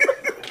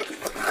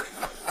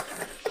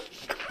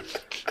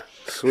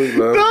 Sweet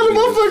love. No, the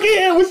motherfucking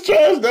head was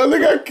trash though,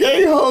 nigga. I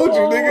can't hold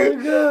you,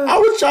 nigga. I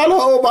was trying to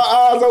hold my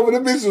eyes over the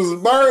bitch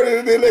was burning,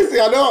 and then next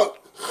thing I know.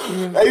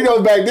 And you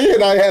know, back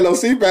then I had no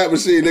CPAP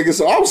machine, nigga,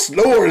 so I'm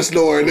snoring,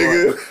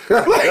 nigga.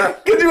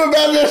 Like, could you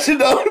imagine that shit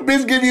though? The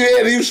bitch give you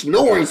head and you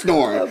snoring.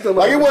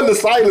 Like, it wasn't a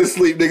silent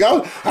sleep,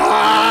 nigga.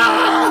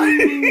 I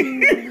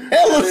was,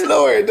 hella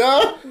snoring,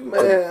 dog.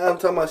 Man, I'm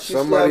talking about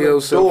somebody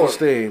else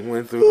self-esteem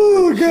went through.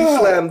 Oh, God. She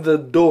slammed the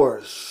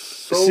doors.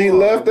 She hard,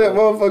 left that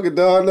motherfucking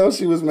dog. No,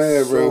 she was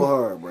mad, bro. So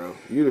hard, bro.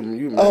 You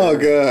mad. Oh,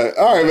 God.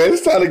 All right, man.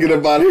 It's time to get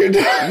up out of here,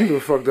 dog. You done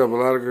fucked up a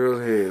lot of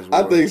girls' heads, bro.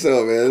 I think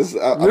so, man.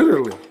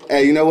 Literally.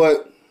 Hey, you know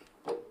what?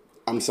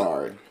 I'm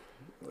sorry.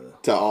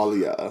 To all of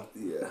y'all.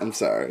 Yeah. I'm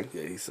sorry.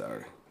 Yeah, he's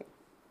sorry.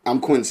 I'm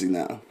Quincy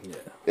now. Yeah.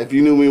 If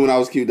you knew me when I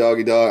was cute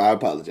doggy dog, I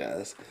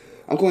apologize.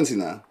 I'm Quincy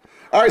now.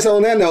 All right, so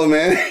on that note,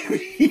 man,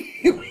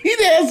 we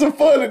had some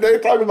fun today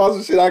talking about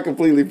some shit I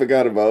completely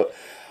forgot about.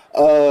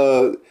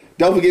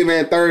 Don't forget,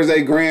 man,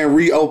 Thursday, grand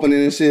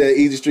reopening and shit at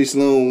Easy Street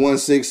Saloon,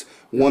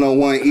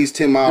 16101 East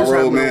 10 Mile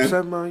Road, man.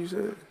 7 Mile, you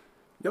said?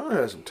 Y'all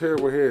had some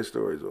terrible head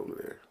stories over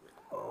there.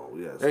 Oh,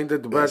 yes. Ain't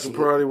that the bachelor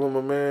party with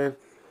my man?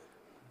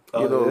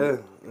 You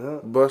know, yeah.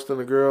 busting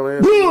the girl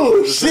in?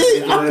 Oh,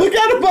 shit. I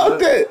forgot about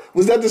that.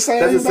 Was that the same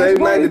That's the same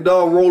night party? the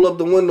dog rolled up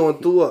the window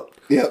and threw up.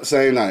 Yep,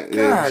 same night.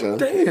 Yeah, God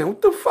damn,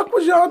 what the fuck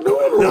was y'all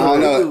doing? I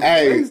don't know.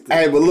 Hey,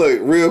 but look,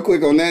 real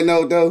quick on that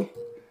note, though.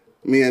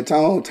 Me and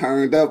Tone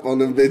turned up on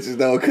them bitches,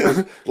 though,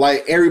 because,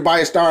 like,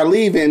 everybody started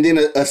leaving, and then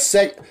a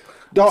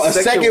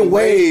second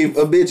wave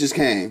of bitches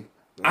came.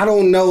 I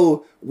don't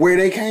know where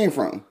they came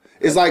from.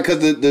 It's like, because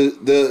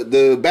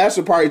the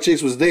bachelor party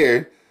chicks was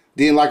there,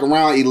 then, like,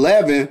 around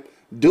 11,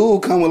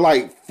 dude come with,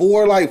 like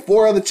four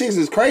other chicks.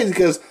 It's crazy,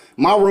 because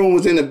my room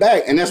was in the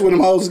back, and that's where them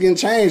hoes was getting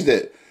changed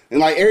at. And,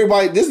 like,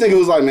 everybody, this nigga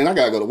was like, man, I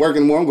gotta go to work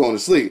in the morning, I'm going to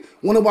sleep.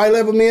 When nobody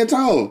left but me and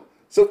Tone.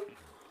 So,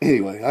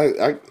 anyway,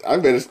 I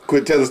better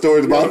quit telling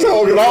stories about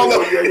Tone and all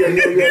that.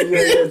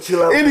 Yeah.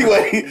 Chill out.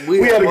 Anyway, we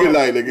had a good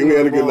night, nigga. We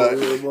had a good night.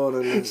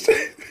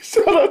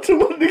 Shout out to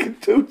my nigga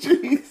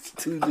 2Gs.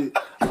 2G.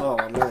 Oh,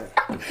 man.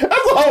 That's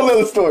a whole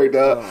other story,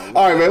 dog.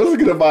 All right, man, let's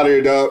get up out of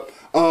here, dog.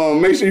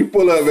 Make sure you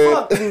pull up, man.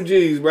 Fuck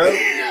 2Gs, bro.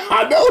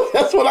 I know,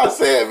 that's what I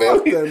said,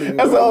 man.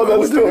 That's a whole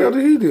other story. What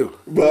did he do?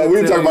 But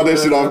we talking about that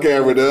shit off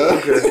camera, dog.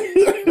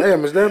 Okay.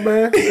 Damn, is that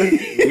bad?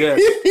 Yes.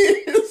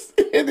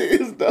 It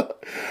is, dog.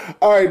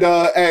 All right,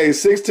 dog. Hey,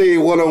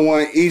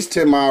 16101 East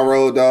 10 Mile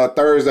Road, dog.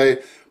 Thursday,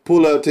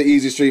 pull up to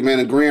Easy Street, man.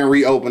 The grand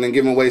reopening,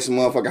 giving away some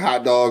motherfucking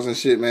hot dogs and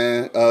shit,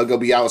 man. Gonna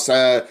be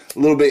outside, a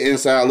little bit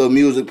inside, a little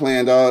music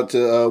playing, dog,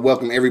 to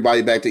welcome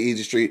everybody back to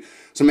Easy Street.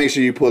 So make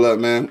sure you pull up,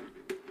 man.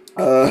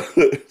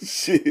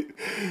 Shit.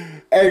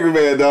 Angry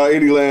Man, dog.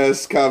 Any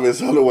last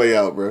comments on the way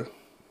out, bro?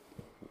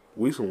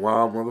 We some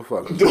wild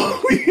motherfuckers.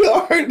 We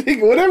are,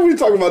 nigga. Whenever we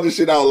talk about this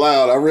shit out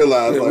loud, I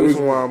realize like we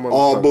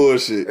all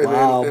bullshit.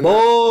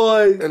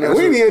 Boy. And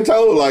we ain't even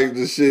told like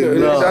this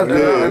shit.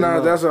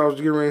 That's what I was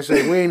getting ready to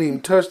say. We ain't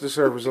even touched the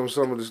surface on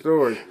some of the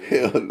stories.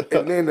 Hell no.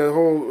 And then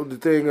the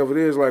thing of it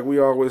is, like we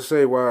always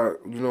say, why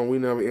we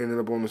never ended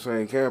up on the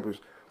same campus.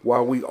 Why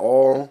we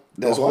all,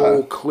 the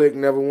whole clique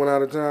never went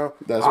out of town.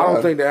 I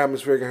don't think the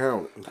atmosphere can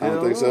handle it. I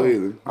don't think so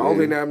either. I don't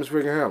think the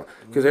atmosphere can handle it.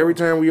 Because every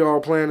time we all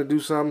plan to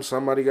do something,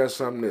 somebody got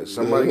something this,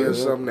 somebody got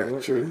something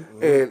that. True.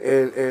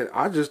 And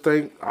I just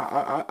thank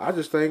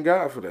thank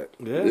God for that.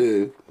 Yeah.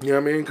 You know what I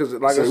mean? Because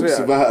like So I we said,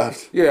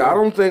 survived. I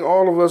don't think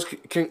all of us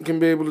can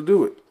be able to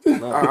do it.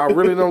 I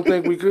really don't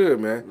think we could,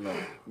 man.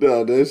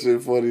 No, that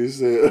shit funny as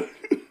hell.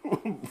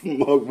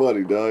 Mug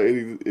Buddy, dog.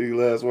 Any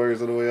last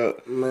words on the way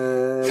out?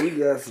 Man, we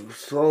got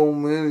so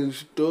many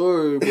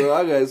stories, bro.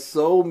 I got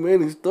so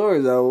many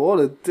stories I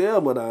want to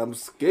tell, but I'm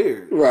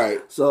scared. Right.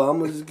 So I'm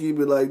going to just keep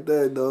it like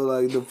that, though.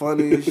 Like, the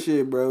funniest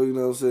shit, bro. You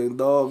know what I'm saying?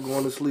 Dog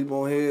going to sleep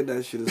on head,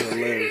 that shit is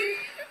hilarious.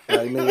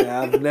 Like, nigga,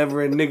 I've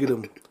never niggered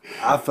him.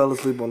 I fell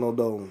asleep on no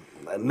dome.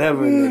 I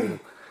never niggered him.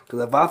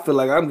 Because if I feel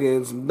like I'm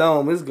getting some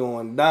dome, it's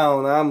going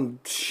down.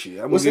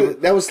 That was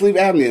sleep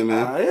apnea,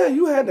 man. Yeah,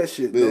 you had that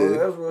shit, though. Yeah.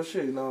 That's real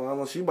shit. You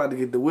know, she about to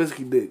get the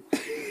whiskey dick.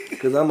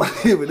 Because I'm about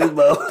to give it this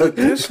motherfucker.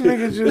 This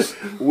nigga just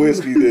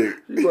whiskey dick.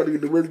 She about to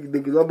get the whiskey dick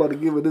because I'm about to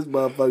give it this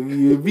motherfucker.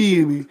 You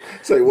feel me?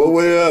 Say one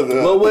way or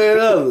other. One way or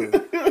other.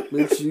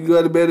 Bitch, you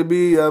gotta better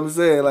be, you know what I'm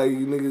saying, like,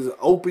 you niggas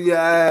open your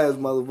eyes,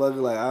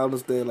 motherfucker. Like, I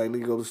understand, like,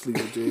 nigga go to sleep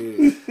with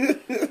your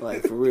head.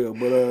 Like, for real.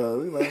 But,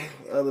 you know,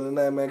 other than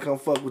that, man, come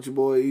fuck with your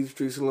boy, East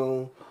Street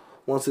Saloon,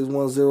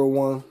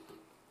 16101,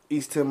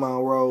 East 10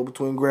 Mile Road,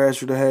 between Grass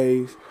Street and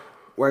Hayes,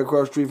 right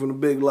across the street from the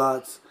Big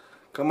Lots.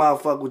 Come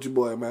out, fuck with your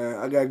boy, man.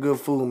 I got good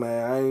food,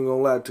 man. I ain't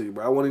gonna lie to you,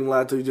 bro. I won't even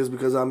lie to you just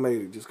because I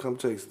made it. Just come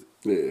taste it.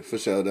 Yeah, for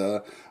sure,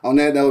 dog. On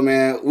that note,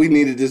 man, we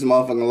needed this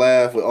motherfucking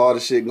laugh with all the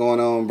shit going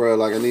on, bro.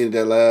 Like, I needed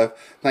that laugh.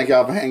 Thank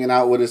y'all for hanging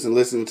out with us and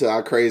listening to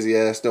our crazy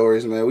ass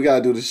stories, man. We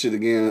gotta do this shit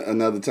again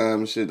another time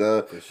and shit,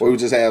 where we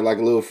just have like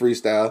a little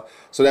freestyle.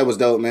 So that was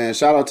dope, man.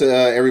 Shout out to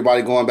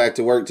everybody going back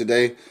to work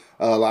today.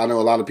 I know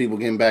a lot of people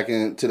getting back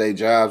into their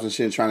jobs and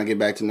shit, trying to get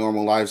back to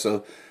normal life.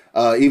 So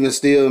even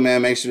still,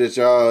 man, make sure that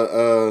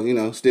y'all, you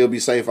know, still be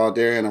safe out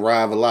there and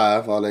arrive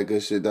alive. All that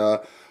good shit,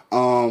 dog.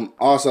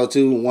 Also,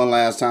 too, one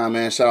last time,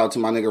 man, shout out to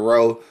my nigga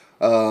Ro,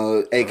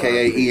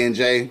 a.k.a.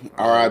 Eeyanjae.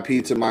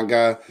 R.I.P. to my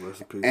guy.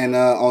 And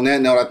on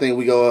that note, I think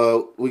we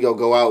go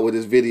out with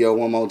this video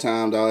one more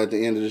time, dog, at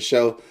the end of the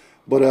show.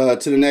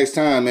 But to the next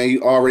time, man,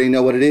 you already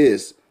know what it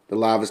is. The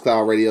Livest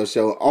Cloud Radio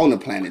Show on the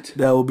planet.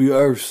 That will be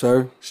Earth,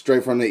 sir.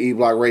 Straight from the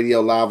E-Block Radio,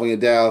 live on your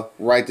dial,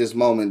 right this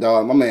moment,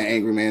 dog. My man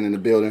Angry Man in the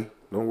building.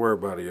 Don't worry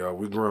about it, y'all.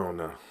 We grown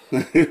now.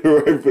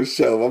 Right, for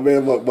sure. My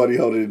man Buck Buddy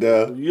holding it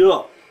down.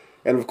 Yeah.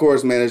 And of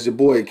course, man, it's your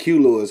boy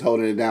Q Lewis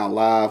holding it down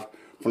live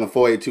from the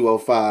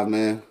 48205,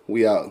 man.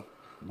 We out.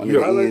 On the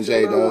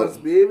Eeyanjae, dog.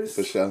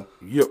 For sure.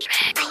 Yep.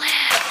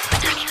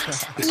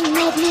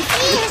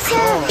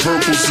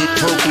 Purples in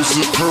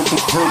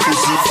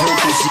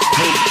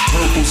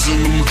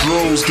them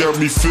drones got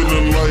me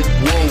feeling like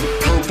whoa.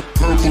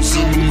 Purples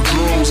in them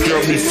drones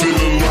got me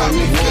feeling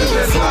like whoa.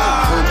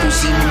 Purples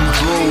in them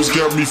drones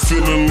got me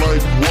feeling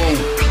like whoa.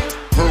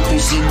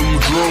 Purples in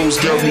them drones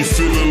got me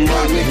feeling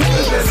like whoa.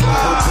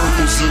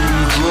 Purples in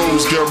them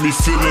drones got me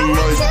feeling like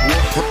whoa.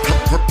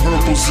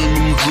 Purples in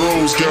them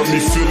drones got me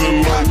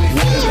feeling like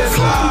whoa.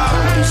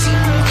 Purples in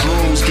them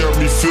drones got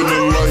me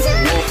feeling like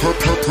whoa.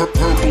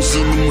 Purples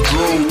in them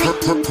drones.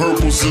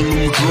 Purples in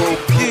them drones.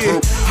 Yeah,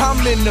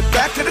 I'm in the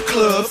back of the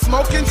club,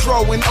 smoking,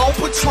 throwing on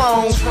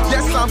Patron.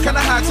 Yes, I'm kinda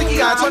high,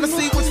 cheeky-eyed, trying to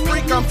see which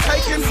freak I'm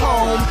taking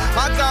home.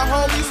 I got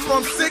homies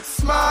from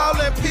 6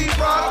 Mile and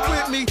P-Rock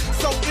with me.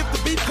 So if the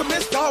beat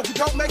commits, dog, it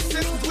don't make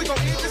sense, cause we gon'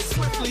 end this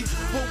swiftly.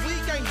 But we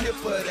ain't here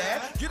for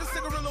that. Get a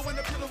cigarillo in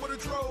the pillow with a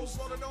drove.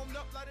 Roll it on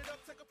up, light it up,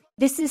 take a...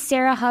 This is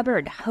Sarah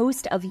Hubbard,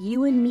 host of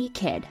You and Me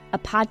Kid, a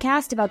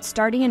podcast about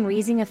starting and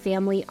raising a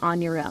family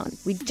on your own.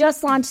 We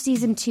just launched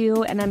season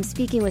 2, and I'm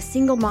speaking with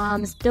single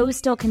moms, those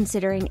still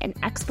considering, and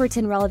experts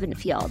in relevant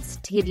fields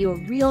to give you a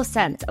real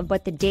sense of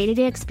what the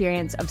day-to-day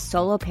experience of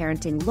solo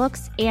parenting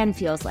looks and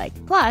feels like.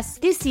 Plus,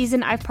 this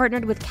season, I've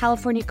partnered with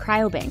California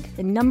Cryobank,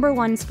 the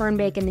 #1 sperm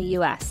bank in the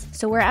U.S.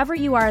 So wherever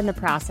you are in the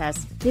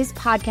process, this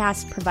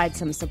podcast provides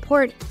some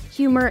support,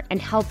 humor,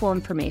 and helpful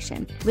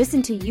information.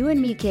 Listen to You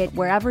and Me Kid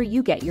wherever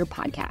you get your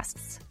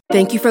podcasts.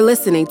 Thank you for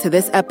listening to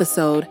this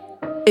episode.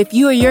 If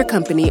you or your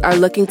company are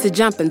looking to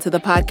jump into the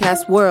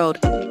podcast world,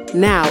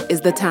 now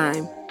is the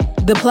time.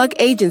 The Plug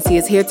Agency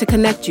is here to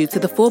connect you to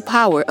the full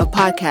power of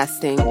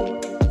podcasting.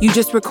 You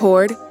just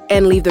record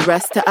and leave the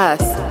rest to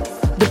us.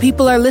 The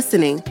people are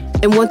listening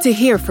and want to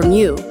hear from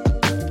you.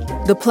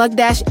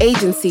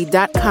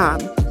 theplug-agency.com.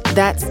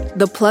 That's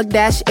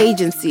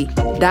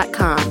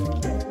theplug-agency.com.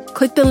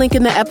 Click the link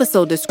in the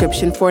episode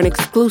description for an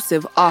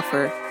exclusive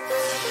offer.